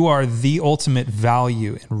 if you are the ultimate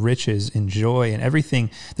value and riches and joy and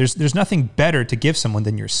everything, there's nothing better to give someone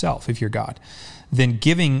than yourself. If you're God, then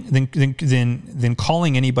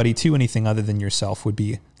calling anybody to anything other than yourself would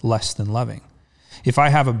be less than loving. If I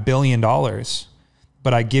have $1 billion,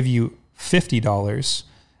 but I give you $50,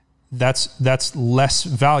 that's less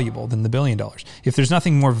valuable than the $1 billion. If there's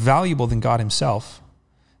nothing more valuable than God himself,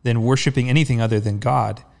 then worshiping anything other than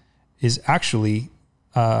God is actually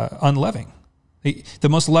unloving. The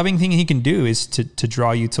most loving thing he can do is to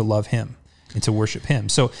draw you to love him and to worship him.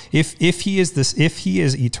 So if he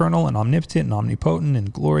is eternal and omnipotent and omnipotent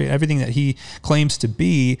and glory, everything that he claims to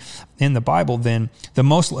be in the Bible, then the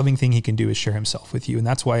most loving thing he can do is share himself with you. And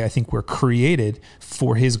that's why I think we're created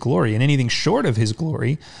for his glory, and anything short of his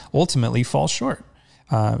glory ultimately falls short.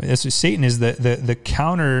 Satan is the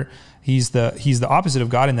counter. He's the opposite of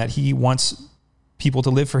God in that he wants people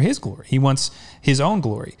to live for his glory. He wants his own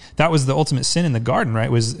glory. That was the ultimate sin in the garden,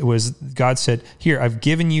 right? Was God said, here, I've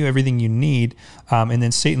given you everything you need. And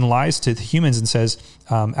then Satan lies to the humans and says,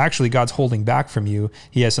 actually, God's holding back from you.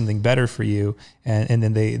 He has something better for you. And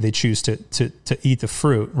then they choose to eat the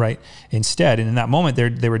fruit, right? Instead. And in that moment,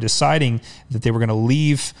 they were deciding that they were going to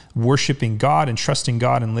leave worshiping God and trusting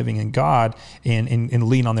God and living in God and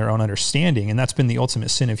lean on their own understanding. And that's been the ultimate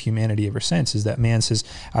sin of humanity ever since, is that man says,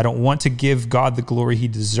 I don't want to give God the glory he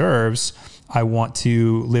deserves. I want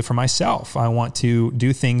to live for myself. I want to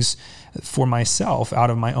do things for myself out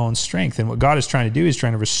of my own strength. And what God is trying to do is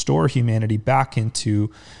trying to restore humanity back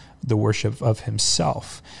into the worship of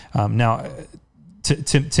himself. Now,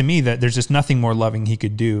 to me, that there's just nothing more loving he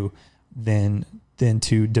could do than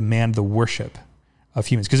to demand the worship of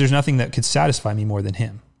humans, because there's nothing that could satisfy me more than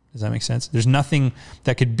him. Does that make sense? There's nothing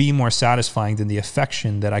that could be more satisfying than the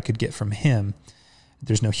affection that I could get from him.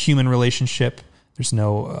 There's no human relationship. There's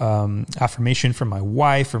no affirmation from my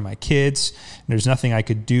wife or my kids. There's nothing I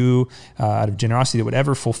could do out of generosity that would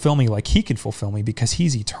ever fulfill me like he could fulfill me, because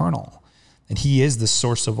he's eternal and he is the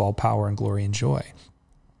source of all power and glory and joy.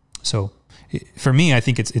 So for me, I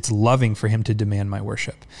think it's loving for him to demand my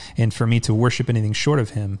worship. And for me to worship anything short of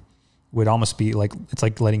him would almost be like, it's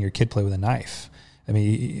like letting your kid play with a knife. I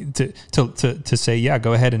mean, to say, yeah,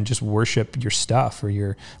 go ahead and just worship your stuff or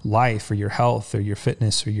your life or your health or your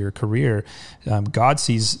fitness or your career. God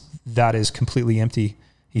sees that as completely empty.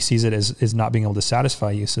 He sees it as not being able to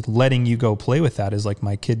satisfy you. So letting you go play with that is like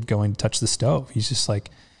my kid going to touch the stove. He's just like,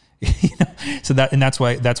 so that's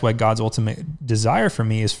why God's ultimate desire for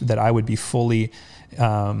me is that I would be fully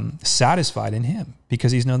satisfied in him,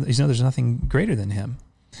 because he's know there's nothing greater than him.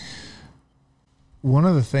 One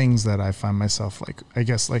of the things that I find myself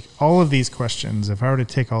like all of these questions, if I were to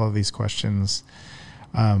take all of these questions,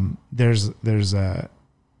 there's the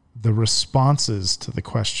responses to the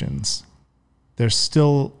questions. There's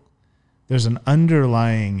an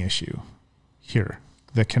underlying issue here,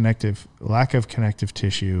 the lack of connective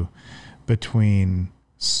tissue between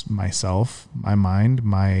myself, my mind,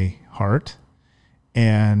 my heart,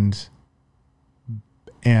 and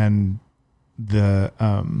the,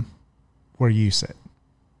 where you sit,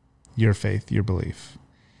 your faith, your belief.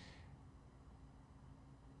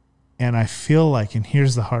 And I feel like, and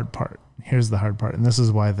here's the hard part, and this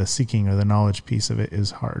is why the seeking or the knowledge piece of it is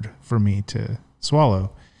hard for me to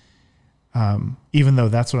swallow. Even though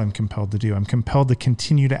that's what I'm compelled to do. I'm compelled to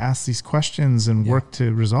continue to ask these questions and work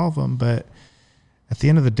to resolve them. But at the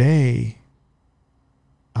end of the day,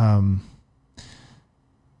 what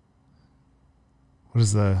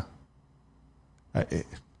is the,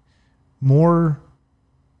 more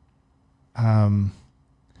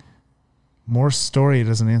story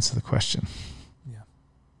doesn't answer the question. Yeah.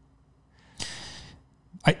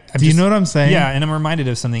 Do you know what I'm saying? Yeah, and I'm reminded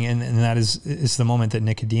of something, and that is the moment that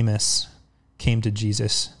Nicodemus came to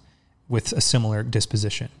Jesus with a similar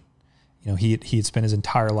disposition. You know, he had spent his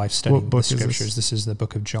entire life studying the scriptures. This is the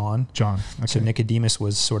book of John. John. Okay. So Nicodemus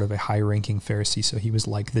was sort of a high-ranking Pharisee, so he was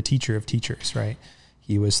like the teacher of teachers, right?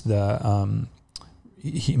 He was the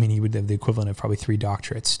he would have the equivalent of probably 3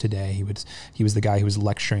 doctorates today. He was the guy who was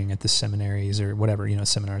lecturing at the seminaries or whatever,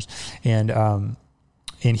 seminars. And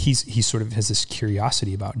he sort of has this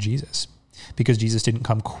curiosity about Jesus, because Jesus didn't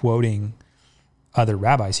come quoting other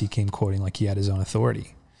rabbis. He came quoting like he had his own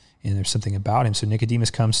authority, and there's something about him. So Nicodemus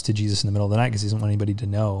comes to Jesus in the middle of the night because he doesn't want anybody to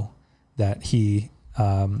know that he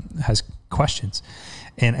has questions.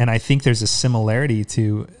 And I think there's a similarity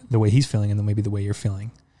to the way he's feeling and then maybe the way you're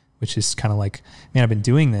feeling, which is kind of like, man, I've been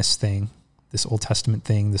doing this thing, this Old Testament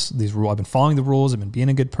thing, these rules. I've been following the rules. I've been being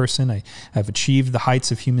a good person. I've achieved the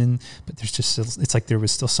heights of human, but there's just, it's like there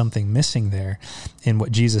was still something missing there. And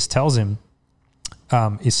what Jesus tells him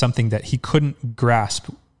is something that he couldn't grasp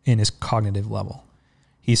in his cognitive level.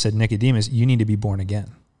 He said, Nicodemus, you need to be born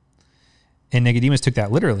again. And Nicodemus took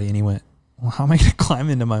that literally, and he went, well, how am I going to climb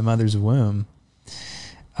into my mother's womb?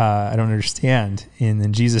 I don't understand. And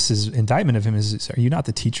then Jesus' indictment of him is, are you not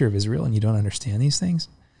the teacher of Israel and you don't understand these things?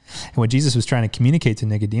 And what Jesus was trying to communicate to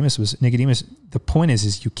Nicodemus was, Nicodemus, the point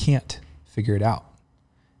is you can't figure it out.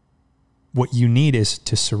 What you need is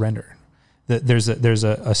to surrender. There's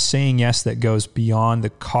a saying yes that goes beyond the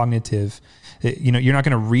cognitive. You're not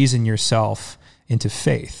going to reason yourself into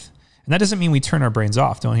faith. And that doesn't mean we turn our brains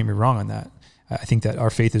off. Don't hear me wrong on that. I think that our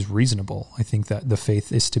faith is reasonable. I think that the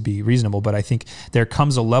faith is to be reasonable, but I think there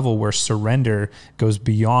comes a level where surrender goes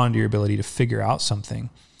beyond your ability to figure out something.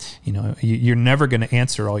 You're never going to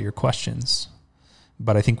answer all your questions.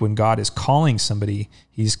 But I think when God is calling somebody,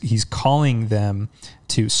 he's calling them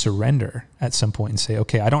to surrender at some point and say,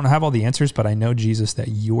 okay, I don't have all the answers, but I know, Jesus, that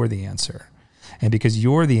you're the answer. And because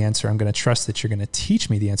you're the answer, I'm going to trust that you're going to teach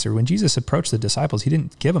me the answer. When Jesus approached the disciples, he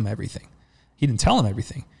didn't give them everything. He didn't tell them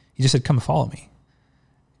everything. He just said, come and follow me.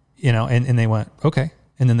 And they went, okay.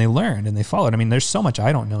 And then they learned and they followed. I mean, there's so much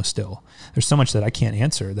I don't know still. There's so much that I can't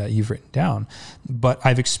answer that you've written down. But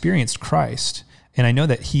I've experienced Christ, and I know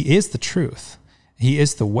that he is the truth. He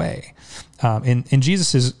is the way. And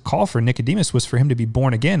Jesus' call for Nicodemus was for him to be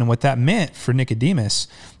born again. And what that meant for Nicodemus,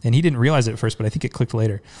 and he didn't realize it at first, but I think it clicked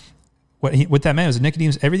later. What that meant was,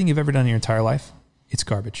 Nicodemus, everything you've ever done in your entire life, it's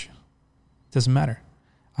garbage. It doesn't matter.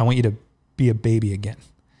 I want you to be a baby again.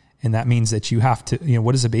 And that means that you have to,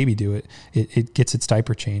 what does a baby do? It gets its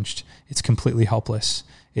diaper changed. It's completely helpless.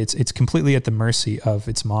 It's completely at the mercy of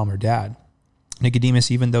its mom or dad.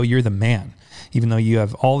 Nicodemus, even though you're the man, even though you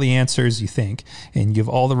have all the answers you think, and you have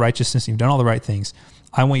all the righteousness, and you've done all the right things,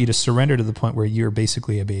 I want you to surrender to the point where you're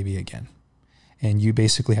basically a baby again. And you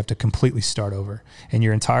basically have to completely start over. And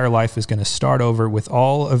your entire life is going to start over with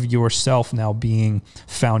all of yourself now being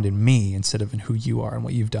found in me instead of in who you are and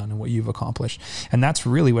what you've done and what you've accomplished. And that's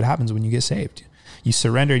really what happens when you get saved. You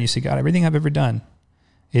surrender and you say, God, everything I've ever done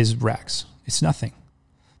is rags. It's nothing.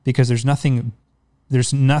 Because there's nothing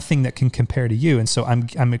that can compare to you. And so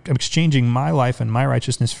I'm exchanging my life and my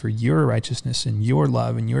righteousness for your righteousness and your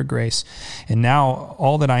love and your grace. And now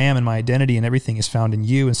all that I am and my identity and everything is found in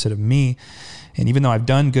you instead of me. And even though I've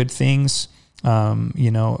done good things, the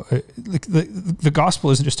gospel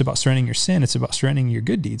isn't just about surrendering your sin. It's about surrendering your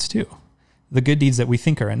good deeds too. The good deeds that we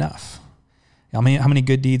think are enough. How many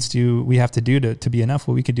good deeds do we have to do to be enough?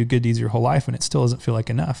 Well, we could do good deeds your whole life and it still doesn't feel like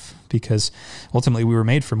enough, because ultimately we were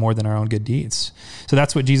made for more than our own good deeds. So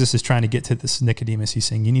that's what Jesus is trying to get to this Nicodemus. He's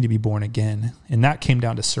saying, you need to be born again. And that came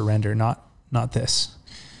down to surrender, not this.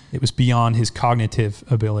 It was beyond his cognitive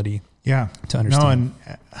ability to understand. No, and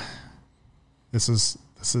this is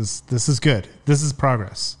good. This is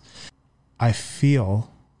progress. I feel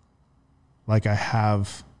like I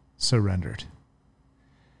have surrendered.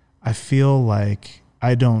 I feel like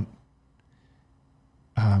I don't,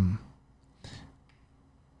 I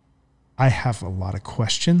have a lot of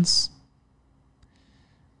questions,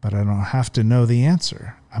 but I don't have to know the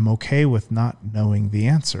answer. I'm okay with not knowing the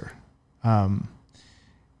answer. And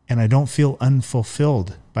I don't feel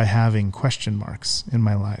unfulfilled by having question marks in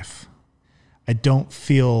my life. I don't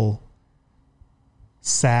feel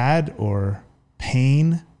sad or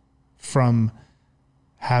pain from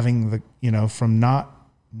having from not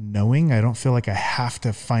knowing. I don't feel like I have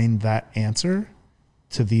to find that answer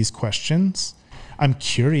to these questions. I'm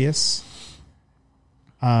curious,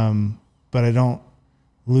 but I don't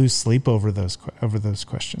lose sleep over those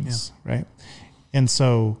questions, right? And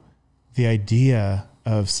so the idea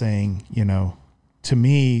of saying, to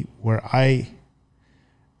me, where I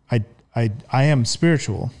am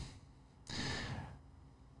spiritual,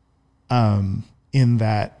 in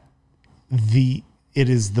that it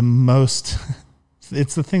is the most.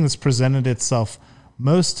 It's the thing that's presented itself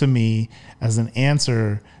most to me as an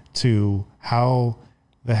answer to how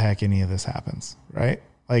the heck any of this happens, right?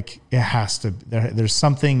 Like, it has to, there's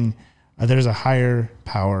something, there's a higher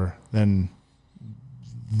power than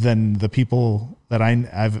the people that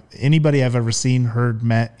anybody I've ever seen, heard,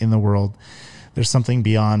 met in the world. There's something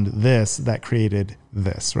beyond this that created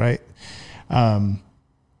this, right? And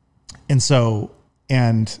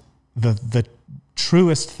the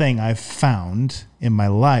truest thing I've found in my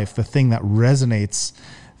life, the thing that resonates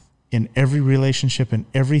in every relationship and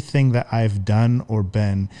everything that I've done or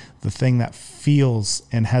been, the thing that feels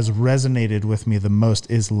and has resonated with me the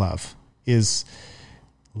most is love.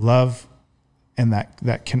 And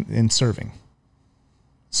that can, in serving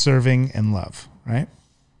and love, right?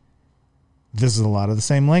 This is a lot of the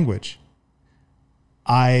same language.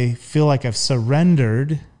 I feel like I've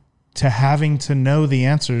surrendered to having to know the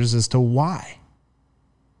answers as to why.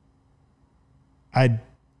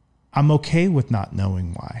 I'm okay with not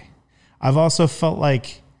knowing why. I've also felt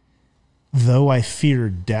like though I fear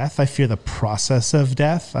death, I fear the process of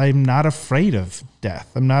death, I'm not afraid of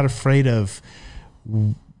death. I'm not afraid of,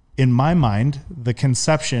 in my mind, the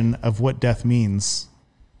conception of what death means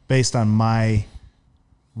based on my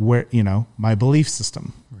belief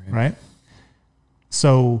system, right?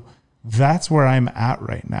 So that's where I'm at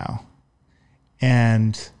right now.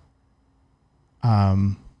 And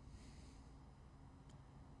and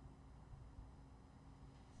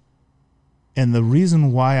the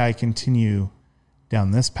reason why I continue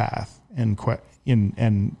down this path and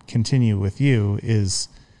continue with you is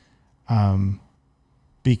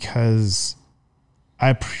because I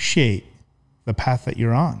appreciate the path that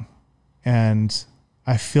you're on, and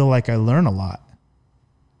I feel like I learn a lot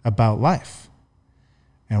about life,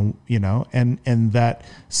 and and that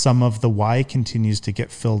some of the why continues to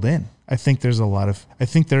get filled in. I think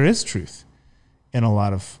there is truth in a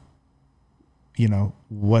lot of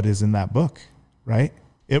what is in that book, right?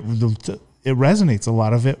 It resonates. A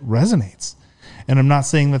lot of it resonates. And I'm not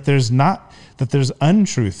saying that there's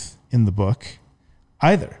untruth in the book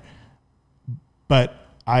either. But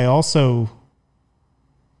I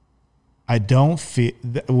don't feel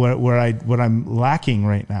what I'm lacking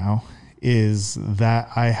right now is that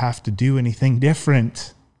I have to do anything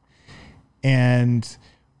different. And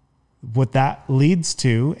what that leads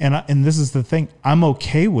to, and this is the thing, I'm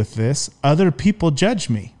okay with this. Other people judge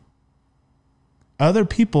me. Other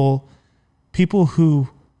people who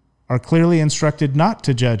are clearly instructed not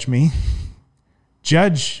to judge me,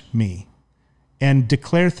 judge me and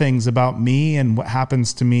declare things about me and what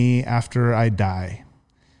happens to me after I die.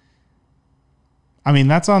 I mean,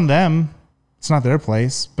 that's on them. It's not their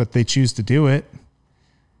place, but they choose to do it.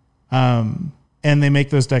 And they make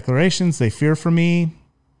those declarations. They fear for me.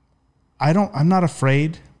 I'm not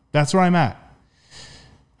afraid. That's where I'm at.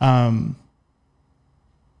 And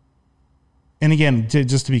again,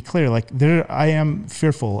 just to be clear, I am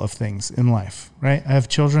fearful of things in life, right? I have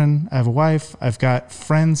children, I have a wife, I've got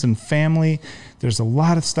friends and family. There's a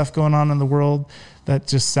lot of stuff going on in the world that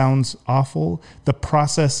just sounds awful. The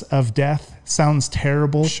process of death sounds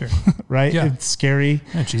terrible, sure. Right? Yeah. It's scary.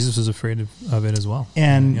 Yeah, Jesus was afraid of it as well.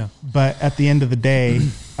 But at the end of the day,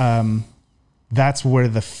 that's where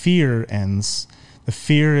the fear ends. The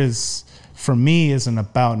fear for me isn't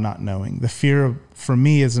about not knowing. The fear for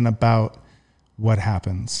me isn't about what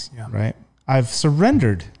happens, right? I've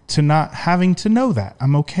surrendered to not having to know that.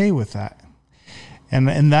 I'm okay with that.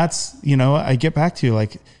 And that's, I get back to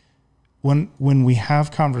when we have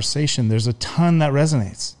conversation, there's a ton that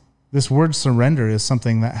resonates. This word surrender is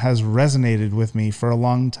something that has resonated with me for a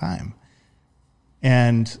long time.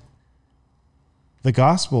 And the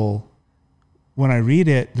gospel, when I read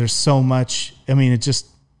it, there's so much, it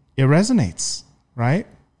resonates, right?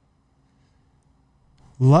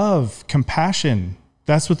 Love, compassion,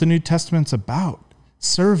 that's what the New Testament's about.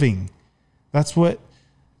 Serving, that's what,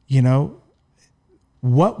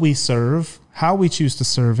 what we serve, how we choose to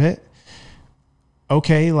serve it.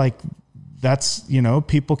 Okay, that's,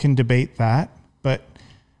 people can debate that, but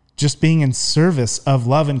just being in service of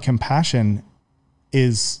love and compassion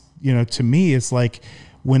is, to me, it's like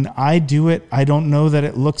when I do it, I don't know that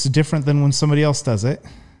it looks different than when somebody else does it,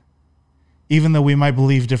 even though we might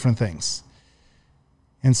believe different things.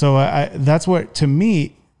 And so that's where, to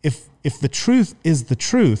me, if the truth is the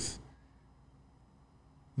truth,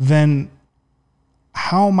 then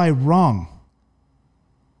how am I wrong?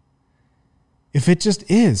 If it just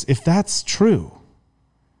is, if that's true,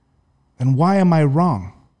 then why am I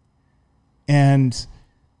wrong? And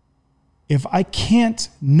if I can't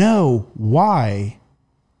know why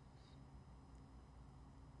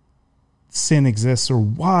sin exists or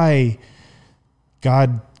why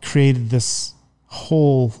God created this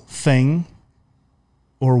whole thing,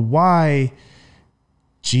 or why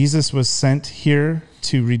Jesus was sent here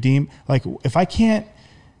to redeem, if I can't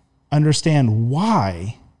understand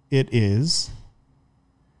why it is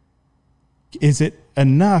it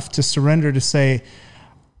enough to surrender to say,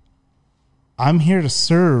 I'm here to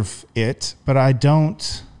serve it, but I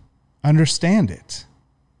don't understand it.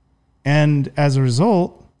 And as a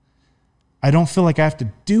result, I don't feel like I have to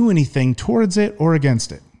do anything towards it or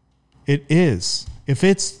against it. It is. If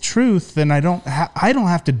it's truth, then I don't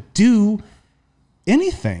have to do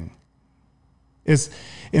anything.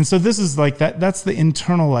 And so this is that. That's the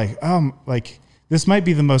internal this might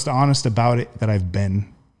be the most honest about it that I've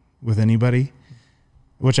been with anybody,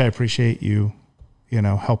 which I appreciate you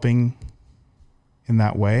helping in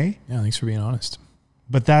that way. Yeah, thanks for being honest.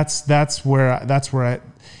 But that's where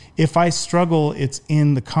if I struggle, it's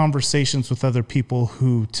in the conversations with other people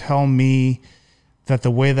who tell me that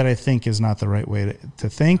the way that I think is not the right way to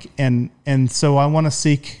think. And so I want to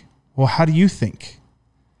seek, Well, how do you think?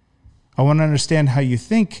 I want to understand how you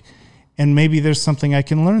think, and maybe there's something I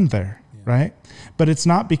can learn there, right? But it's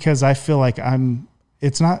not because I feel like I'm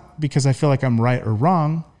right or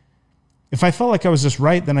wrong. If I felt like I was just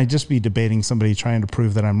right, then I'd just be debating somebody trying to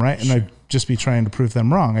prove that I'm right, and I'd just be trying to prove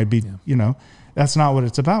them wrong. I'd be, that's not what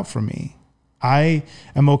it's about for me. I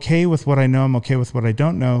am okay with what I know. I'm okay with what I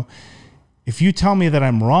don't know. If you tell me that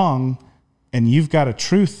I'm wrong and you've got a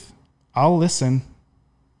truth, I'll listen.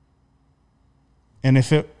 And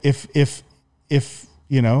if it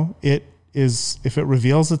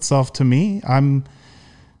reveals itself to me, I'm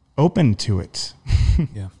open to it.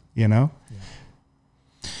 Yeah.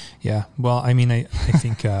 Yeah. Well, I mean, I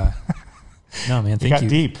think, no, man, thank you.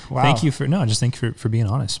 Deep. Wow. Thank you for being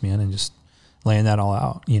honest, man, and just laying that all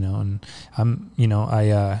out, and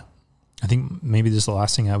I think maybe just the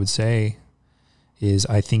last thing I would say is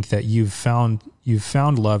I think that you've found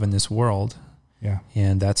love in this world. Yeah.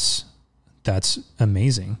 And that's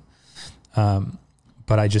amazing.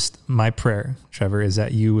 But my prayer, Trevor, is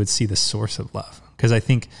that you would see the source of love. Because I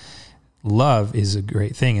think love is a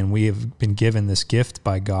great thing, and we have been given this gift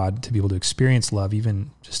by God to be able to experience love, even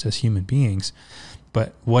just as human beings.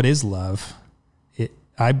 But what is love?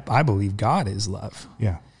 I believe God is love.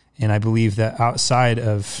 Yeah. And I believe that outside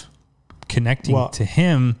of connecting to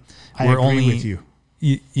Him, we're only with you.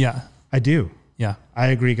 Yeah. I do. Yeah. I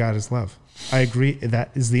agree God is love. I agree that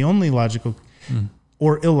is the only logical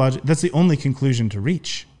or illogical. That's the only conclusion to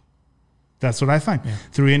reach. That's what I find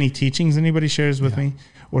through any teachings anybody shares with me,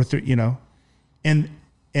 or through, and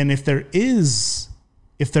if there is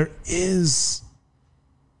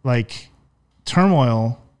like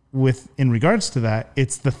turmoil in regards to that,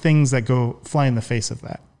 it's the things that go fly in the face of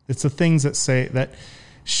that. It's the things that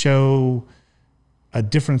show a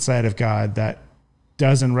different side of God that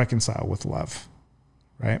doesn't reconcile with love.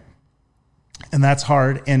 Right. And that's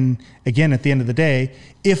hard. And again, at the end of the day,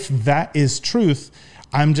 if that is truth,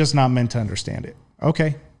 I'm just not meant to understand it.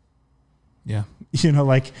 Okay. Yeah.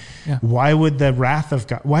 Why would the wrath of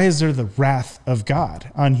God, why is there the wrath of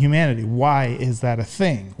God on humanity? Why is that a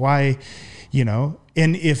thing? Why,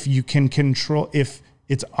 and if you can control, if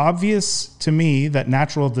it's obvious to me that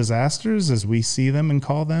natural disasters, as we see them and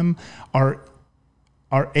call them, are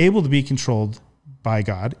able to be controlled by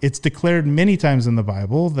God. It's declared many times in the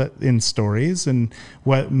Bible, that in stories, and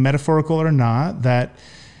what metaphorical or not, that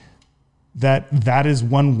is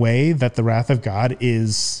one way that the wrath of God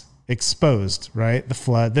is exposed, right? The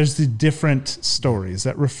flood. There's the different stories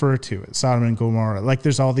that refer to it. Sodom and Gomorrah. Like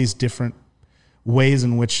there's all these different ways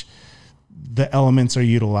in which the elements are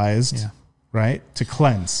utilized, right, to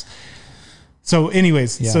cleanse. So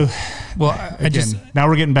anyways, now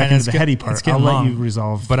we're getting back into the heady part. I'll let you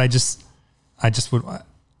resolve. But I just would,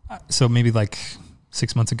 so maybe like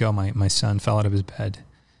 6 months ago, my son fell out of his bed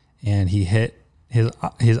and he hit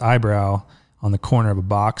his eyebrow on the corner of a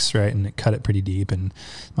box, right? And it cut it pretty deep. And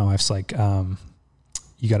my wife's like,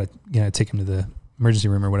 you gotta take him to the emergency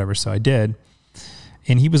room or whatever. So I did.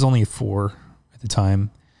 And he was only 4 at the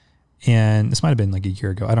time. And this might've been like a year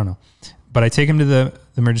ago. I don't know. But I take him to the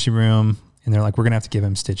emergency room and they're like, we're going to have to give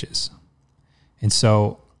him stitches. And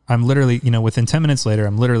so I'm literally, within 10 minutes later,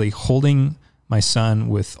 I'm literally holding my son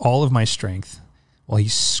with all of my strength while he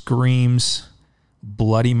screams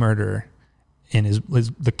bloody murder, and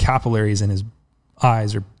the capillaries in his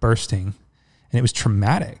eyes are bursting. And it was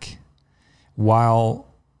traumatic while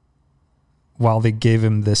they gave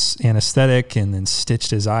him this anesthetic and then stitched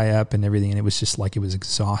his eye up and everything. And it was just like, it was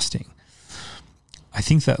exhausting. I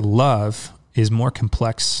think that love is more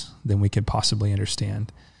complex than we could possibly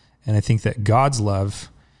understand. And I think that God's love,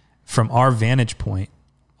 from our vantage point,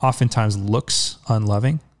 oftentimes looks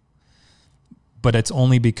unloving, but it's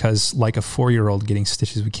only because, like a 4-year-old getting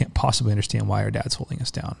stitches, we can't possibly understand why our dad's holding us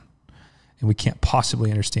down. And we can't possibly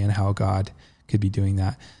understand how God could be doing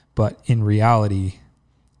that. But in reality,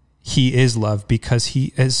 He is love, because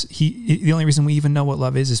the only reason we even know what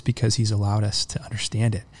love is because He's allowed us to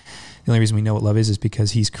understand it. The only reason we know what love is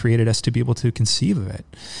because He's created us to be able to conceive of it.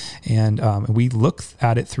 And we look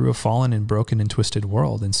at it through a fallen and broken and twisted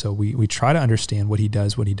world. And so we try to understand what He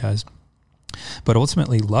does. But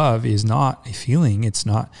ultimately, love is not a feeling. It's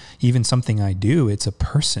not even something I do. It's a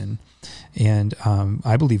person. And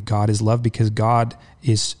I believe God is love because God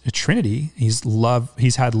is a Trinity. He's love.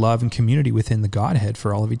 He's had love and community within the Godhead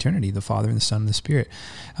for all of eternity, the Father and the Son and the Spirit.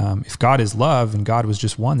 If God is love and God was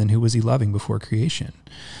just one, then who was He loving before creation?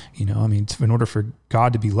 In order for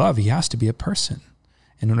God to be love, He has to be a person.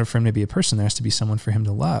 In order for Him to be a person, there has to be someone for Him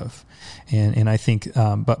to love. And I think,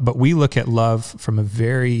 but we look at love from a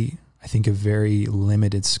very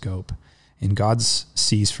limited scope. And God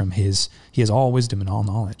sees from he has all wisdom and all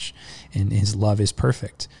knowledge, and his love is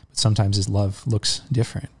perfect, but sometimes his love looks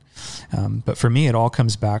different. But for me, it all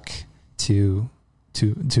comes back to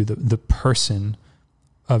the person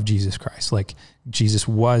of Jesus Christ. Like Jesus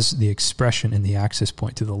was the expression and the access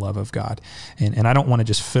point to the love of God. And I don't want to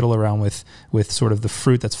just fiddle around with sort of the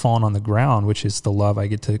fruit that's fallen on the ground, which is the love I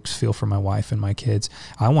get to feel for my wife and my kids.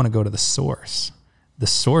 I want to go to the source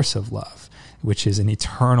of love, which is an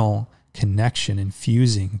eternal connection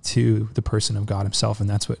infusing to the person of God himself. And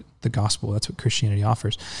that's what the gospel, that's what Christianity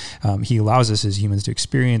offers. He allows us as humans to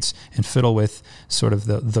experience and fiddle with sort of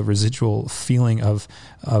the residual feeling of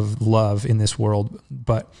love in this world.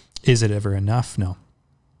 But is it ever enough? No,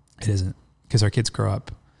 it isn't, because our kids grow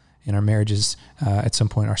up and our marriages, at some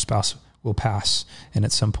point our spouse will pass, and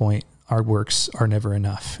at some point our works are never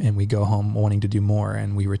enough, and we go home wanting to do more,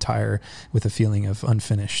 and we retire with a feeling of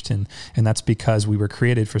unfinished. And that's because we were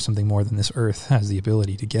created for something more than this earth has the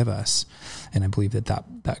ability to give us. And I believe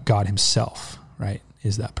that God himself, right,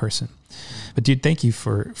 is that person. But dude, thank you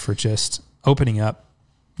for just opening up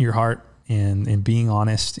your heart and being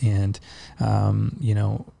honest. And,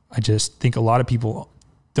 I just think a lot of people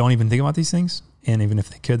don't even think about these things. And even if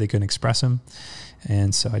they could, they couldn't express them.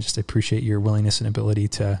 And so I just appreciate your willingness and ability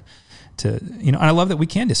to, and I love that we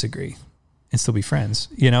can disagree and still be friends,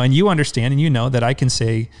 and you understand, and that I can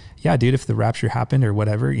say, yeah, dude, if the rapture happened or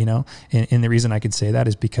whatever, and the reason I could say that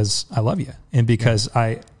is because I love you, and because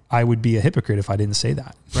I would be a hypocrite if I didn't say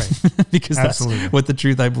that. Right. Because Absolutely. That's what the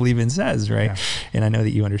truth I believe in says. Right. Yeah. And I know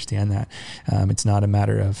that you understand that. It's not a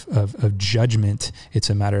matter of judgment.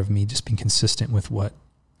 It's a matter of me just being consistent with what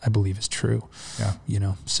I believe is true.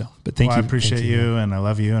 Yeah. But thank you. I appreciate you, and I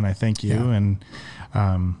love you, and I thank you. Yeah.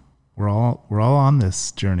 And, we're all on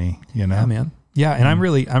this journey, Yeah, man. Yeah. And I'm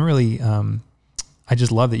really, I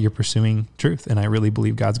just love that you're pursuing truth, and I really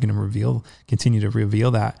believe God's going to continue to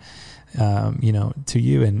reveal that, to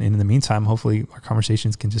you. And in the meantime, hopefully our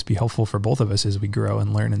conversations can just be helpful for both of us as we grow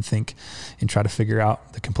and learn and think and try to figure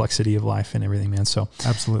out the complexity of life and everything, man. So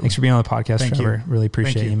absolutely. Thanks for being on the podcast, Trevor. Really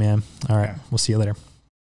appreciate you, man. All right. Yeah. We'll see you later.